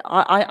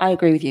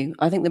agree with you.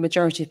 I think the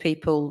majority of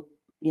people,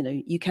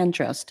 you can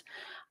trust.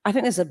 I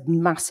think there's a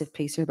massive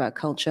piece here about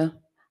culture.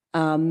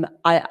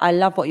 I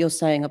love what you're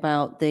saying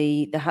about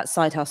the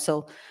side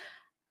hustle.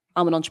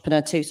 I'm an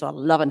entrepreneur too, so I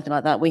love anything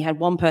like that. We had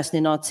one person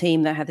in our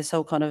team that had this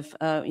whole kind of,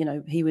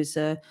 he was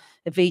a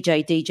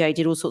VJ, DJ,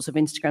 did all sorts of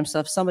Instagram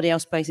stuff. Somebody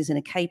else bases in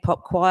a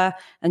K-pop choir,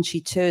 and she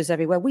tours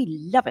everywhere. We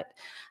love it.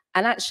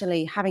 And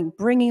actually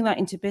bringing that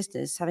into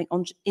business, having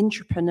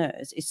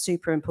entrepreneurs is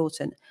super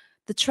important.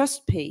 The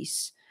trust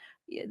piece,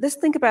 let's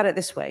think about it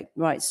this way,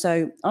 right?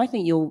 So I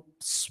think you're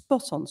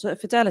spot on. So at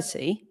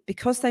Fidelity,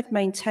 because they've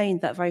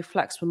maintained that very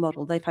flexible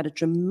model, they've had a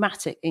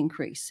dramatic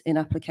increase in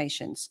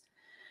applications.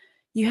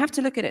 You have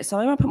to look at it. So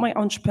I want to put my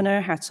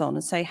entrepreneur hat on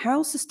and say,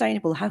 how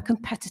sustainable, how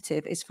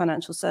competitive is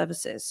financial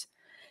services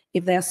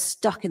if they are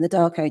stuck in the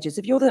dark ages?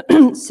 If you're the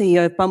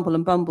CEO of Bumble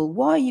and Bumble,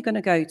 why are you going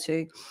to go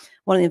to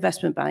one of the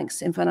investment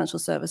banks in financial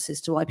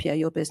services to IPO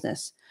your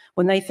business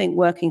when they think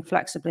working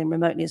flexibly and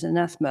remotely is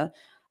anathema?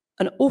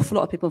 An awful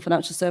lot of people in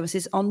financial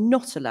services are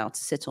not allowed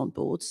to sit on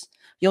boards.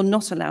 You're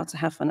not allowed to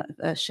have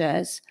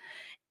shares.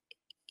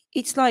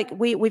 It's like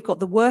we've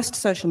got the worst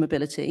social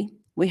mobility.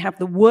 We have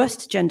the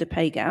worst gender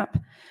pay gap.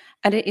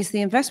 And it is the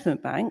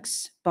investment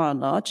banks, by and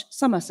large,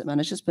 some asset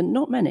managers, but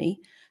not many,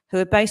 who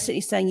are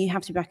basically saying you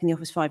have to be back in the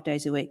office 5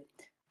 days a week.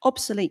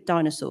 Obsolete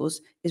dinosaurs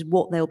is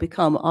what they'll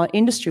become. Our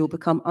industry will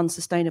become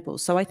unsustainable.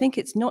 So I think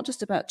it's not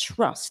just about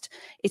trust.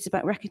 It's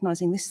about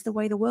recognizing this is the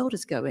way the world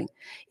is going.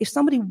 If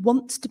somebody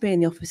wants to be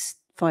in the office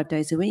 5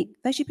 days a week,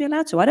 they should be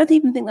allowed to. I don't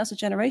even think that's a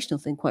generational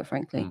thing, quite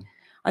frankly.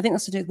 I think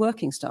that's to do with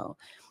working style.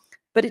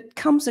 But it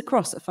comes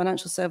across that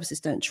financial services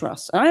don't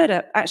trust.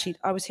 And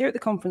I was here at the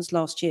conference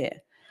last year,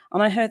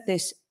 and I heard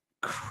this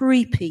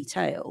creepy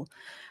tale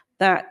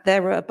that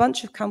there are a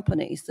bunch of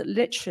companies that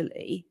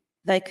literally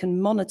they can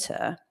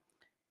monitor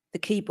the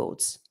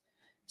keyboards.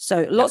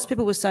 So lots of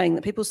people were saying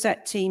that people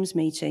set Teams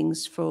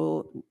meetings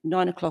for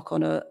 9 o'clock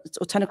or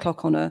 10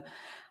 o'clock on a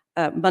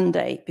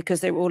Monday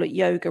because they were all at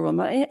yoga on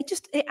Monday.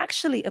 It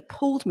actually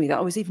appalled me that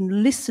I was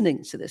even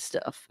listening to this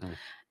stuff,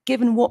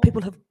 given what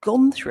people have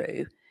gone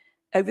through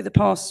over the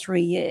past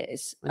 3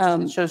 years.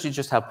 It shows you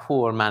just how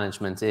poor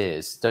management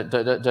is,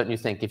 don't you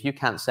think? If you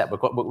can't set, we're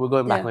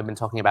going back and we've been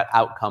talking about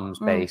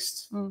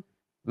outcomes-based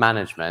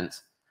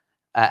management.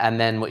 And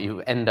then what you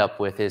end up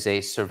with is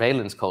a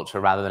surveillance culture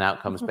rather than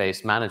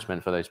outcomes-based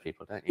management for those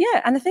people, don't you?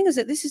 Yeah, and the thing is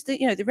that this is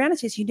the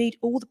reality is you need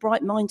all the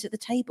bright minds at the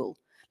table.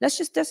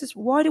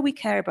 Why do we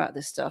care about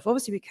this stuff?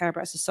 Obviously, we care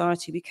about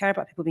society. We care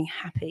about people being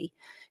happy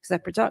because they're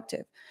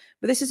productive.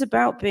 But this is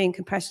about being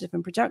competitive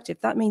and productive.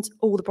 That means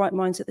all the bright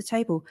minds at the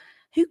table.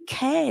 Who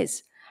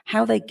cares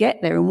how they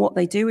get there and what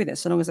they do with it,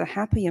 so long as they're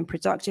happy and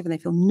productive and they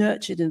feel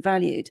nurtured and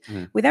valued?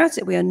 Without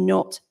it, we are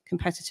not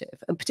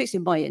competitive, and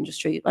particularly in my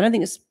industry. I don't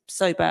think it's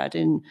so bad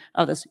in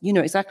others. You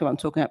know exactly what I'm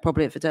talking about,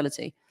 probably at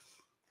Fidelity.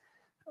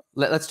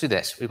 Let's do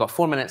this. We've got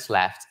 4 minutes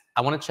left.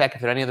 I want to check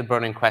if there are any other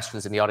burning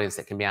questions in the audience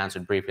that can be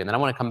answered briefly, and then I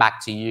want to come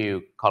back to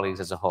you, colleagues,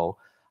 as a whole.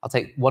 I'll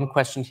take one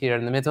question here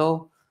in the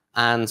middle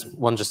and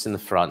one just in the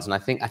front, and I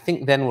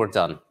think then we're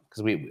done,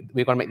 because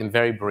we've got to make them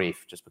very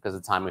brief just because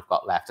of the time we've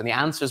got left. And the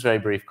answer is very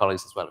brief,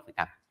 colleagues, as well, if we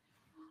can.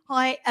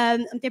 Hi,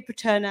 I'm Deborah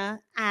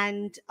Turner,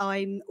 and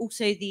I'm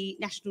also the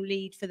national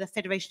lead for the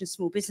Federation of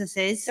Small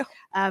Businesses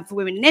for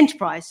Women in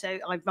Enterprise. So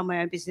I run my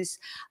own business.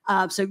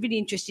 So really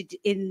interested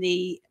in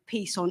the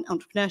piece on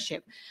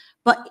entrepreneurship.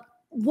 But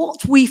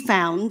what we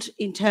found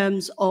in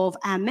terms of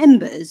our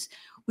members,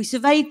 we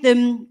surveyed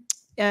them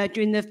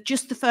during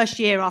just the first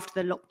year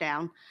after the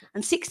lockdown,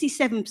 and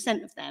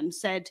 67% of them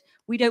said,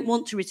 we don't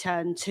want to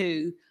return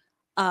to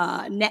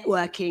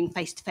networking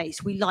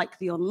face-to-face. We like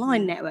the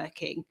online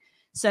networking.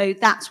 So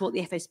that's what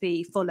the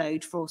FSB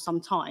followed for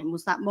some time,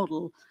 was that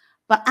model.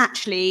 But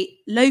actually,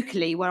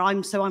 locally,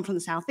 I'm from the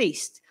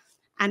Southeast,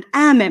 and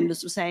our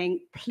members were saying,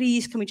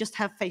 please, can we just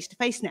have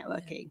face-to-face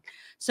networking?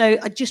 So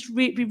I'd just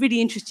be really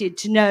interested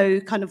to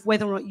know kind of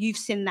whether or not you've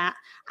seen that,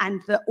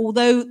 and that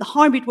although the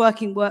hybrid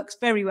working works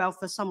very well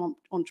for some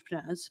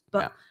entrepreneurs,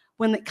 but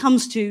when it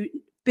comes to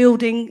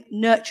building,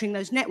 nurturing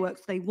those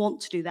networks, they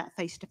want to do that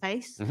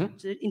face-to-face.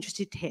 So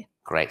interested to hear.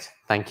 Great,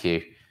 thank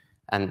you.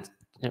 And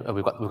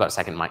we've got a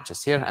second mic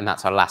just here, and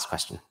that's our last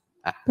question.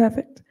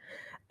 Perfect.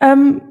 It's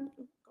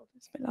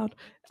a bit loud.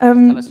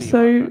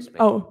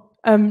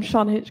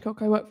 Sean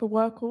Hitchcock. I work for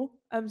Workall.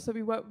 So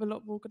we work with a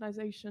lot of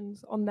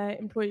organisations on their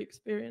employee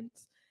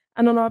experience,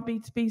 and on our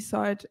B2B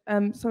side,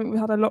 something we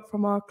had a lot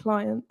from our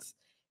clients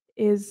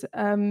is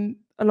a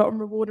lot on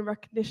reward and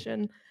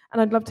recognition.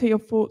 And I'd love to hear your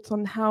thoughts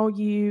on how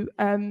you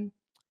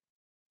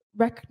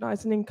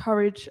recognise and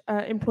encourage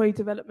employee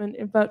development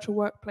in virtual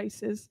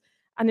workplaces,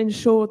 and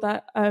ensure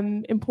that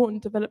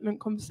important development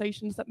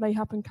conversations that may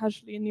happen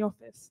casually in the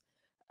office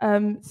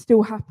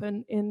still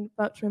happen in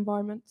virtual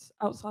environments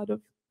outside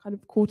of kind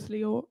of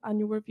quarterly or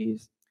annual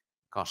reviews.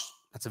 Gosh,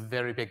 that's a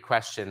very big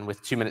question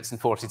with 2 minutes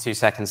and 42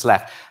 seconds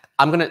left.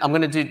 I'm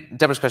gonna do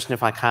Deborah's question,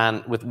 if I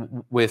can,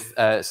 with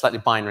a slightly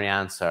binary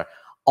answer: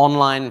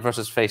 online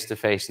versus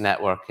face-to-face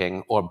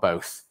networking, or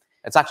both.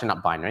 It's actually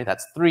not binary.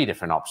 That's 3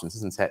 different options,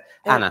 isn't it?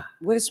 Anna?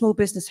 With a small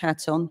business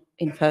hat on,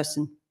 in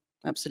person,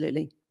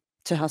 absolutely.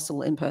 To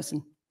hustle in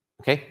person.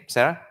 Okay,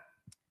 Sarah?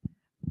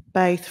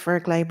 Both for a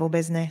global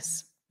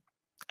business.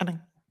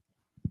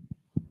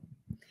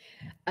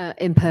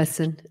 In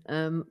person,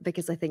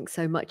 because I think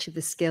so much of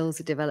the skills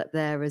are developed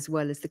there as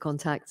well as the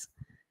contacts.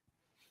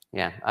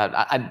 Yeah,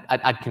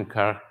 I'd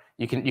concur.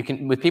 You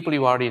can with people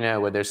you already know,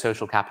 where there's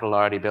social capital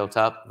already built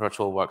up,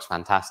 virtual works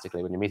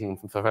fantastically. When you're meeting them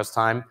for the first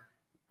time,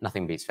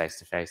 nothing beats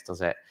face-to-face,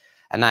 does it?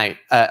 And now,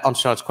 on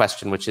Charlotte's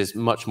question, which is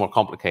much more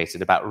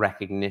complicated, about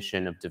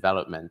recognition of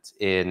development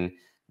in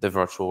the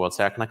virtual world.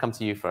 Sarah, can I come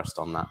to you first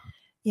on that?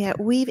 Yeah,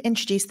 we've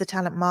introduced the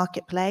Talent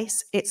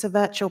Marketplace. It's a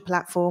virtual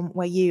platform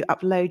where you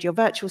upload your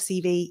virtual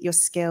CV, your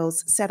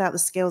skills, set out the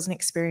skills and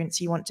experience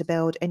you want to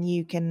build, and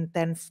you can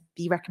then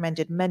be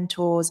recommended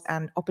mentors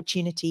and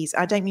opportunities.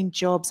 I don't mean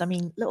jobs, I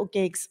mean little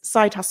gigs,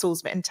 side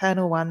hustles, but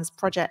internal ones,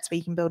 projects where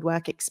you can build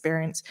work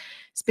experience.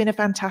 It's been a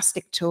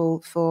fantastic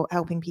tool for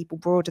helping people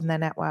broaden their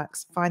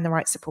networks, find the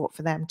right support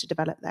for them to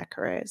develop their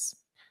careers.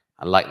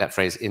 I like that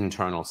phrase,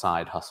 internal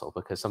side hustle,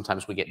 because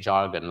sometimes we get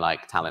jargon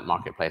like talent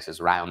marketplaces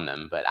around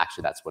them, but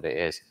actually that's what it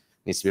is. It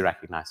needs to be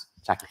recognized.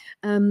 Jackie?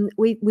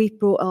 We've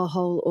brought our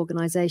whole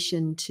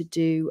organisation to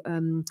do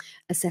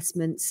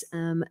assessments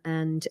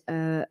and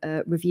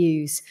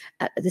reviews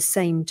at the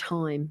same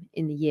time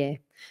in the year.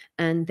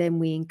 And then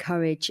we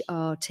encourage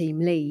our team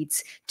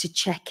leads to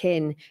check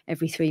in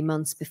every 3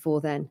 months before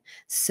then.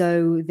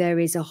 So there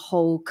is a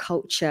whole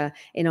culture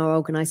in our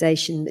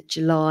organisation that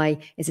July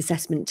is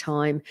assessment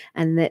time,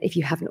 and that if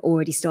you haven't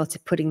already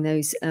started putting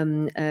those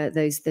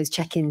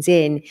check-ins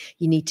in,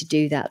 you need to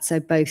do that. So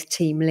both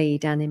team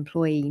lead and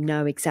employee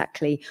know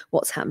exactly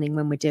what's happening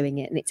when we're doing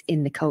it, and it's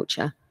in the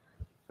culture.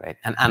 Great.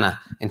 And Anna,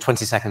 in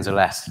 20 seconds or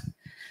less.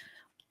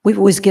 We've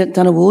always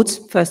done awards,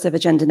 first ever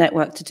gender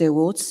network to do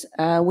awards.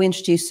 We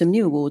introduced some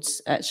new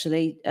awards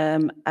actually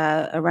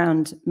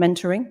around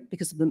mentoring,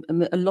 because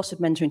a lot of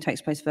mentoring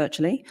takes place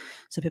virtually,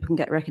 so people can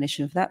get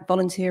recognition of that.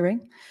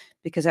 Volunteering,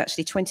 because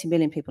actually 20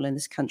 million people in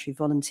this country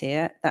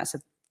volunteer. That's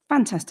a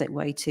fantastic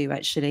way to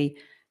actually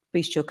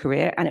boost your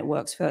career, and it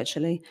works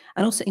virtually.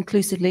 And also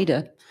inclusive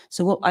leader.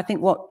 So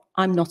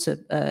I'm not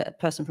a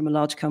person from a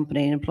large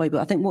company, an employee,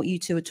 but I think what you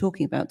two are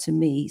talking about to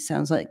me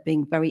sounds like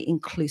being very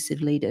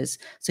inclusive leaders.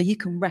 So you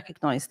can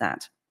recognize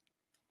that.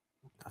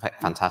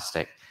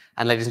 Fantastic.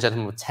 And ladies and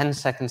gentlemen, with 10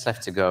 seconds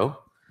left to go,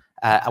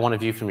 I want a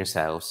view from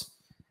yourselves.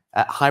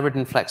 Hybrid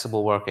and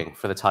flexible working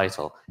for the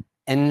title.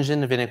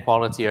 Engine of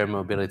inequality or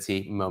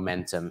mobility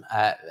momentum.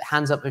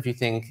 Hands up if you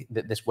think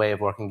that this way of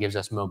working gives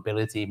us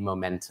mobility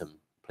momentum,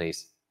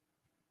 please.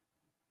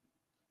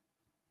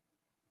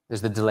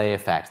 There's the delay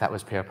effect. That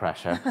was peer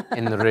pressure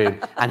in the room.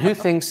 And who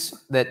thinks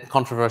that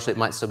controversially it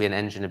might still be an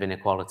engine of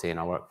inequality in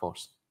our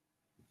workforce?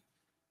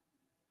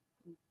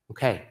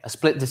 Okay, a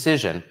split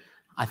decision.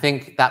 I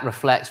think that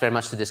reflects very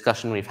much the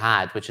discussion we've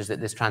had, which is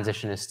that this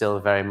transition is still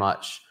very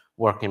much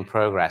work in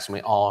progress, and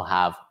we all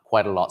have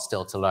quite a lot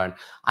still to learn.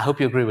 I hope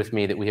you agree with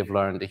me that we have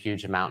learned a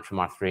huge amount from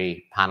our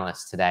three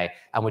panelists today,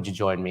 and would you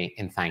join me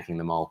in thanking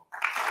them all?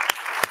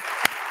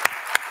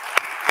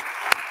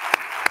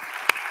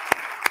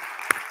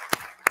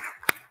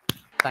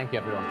 Thank you,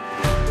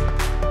 everyone.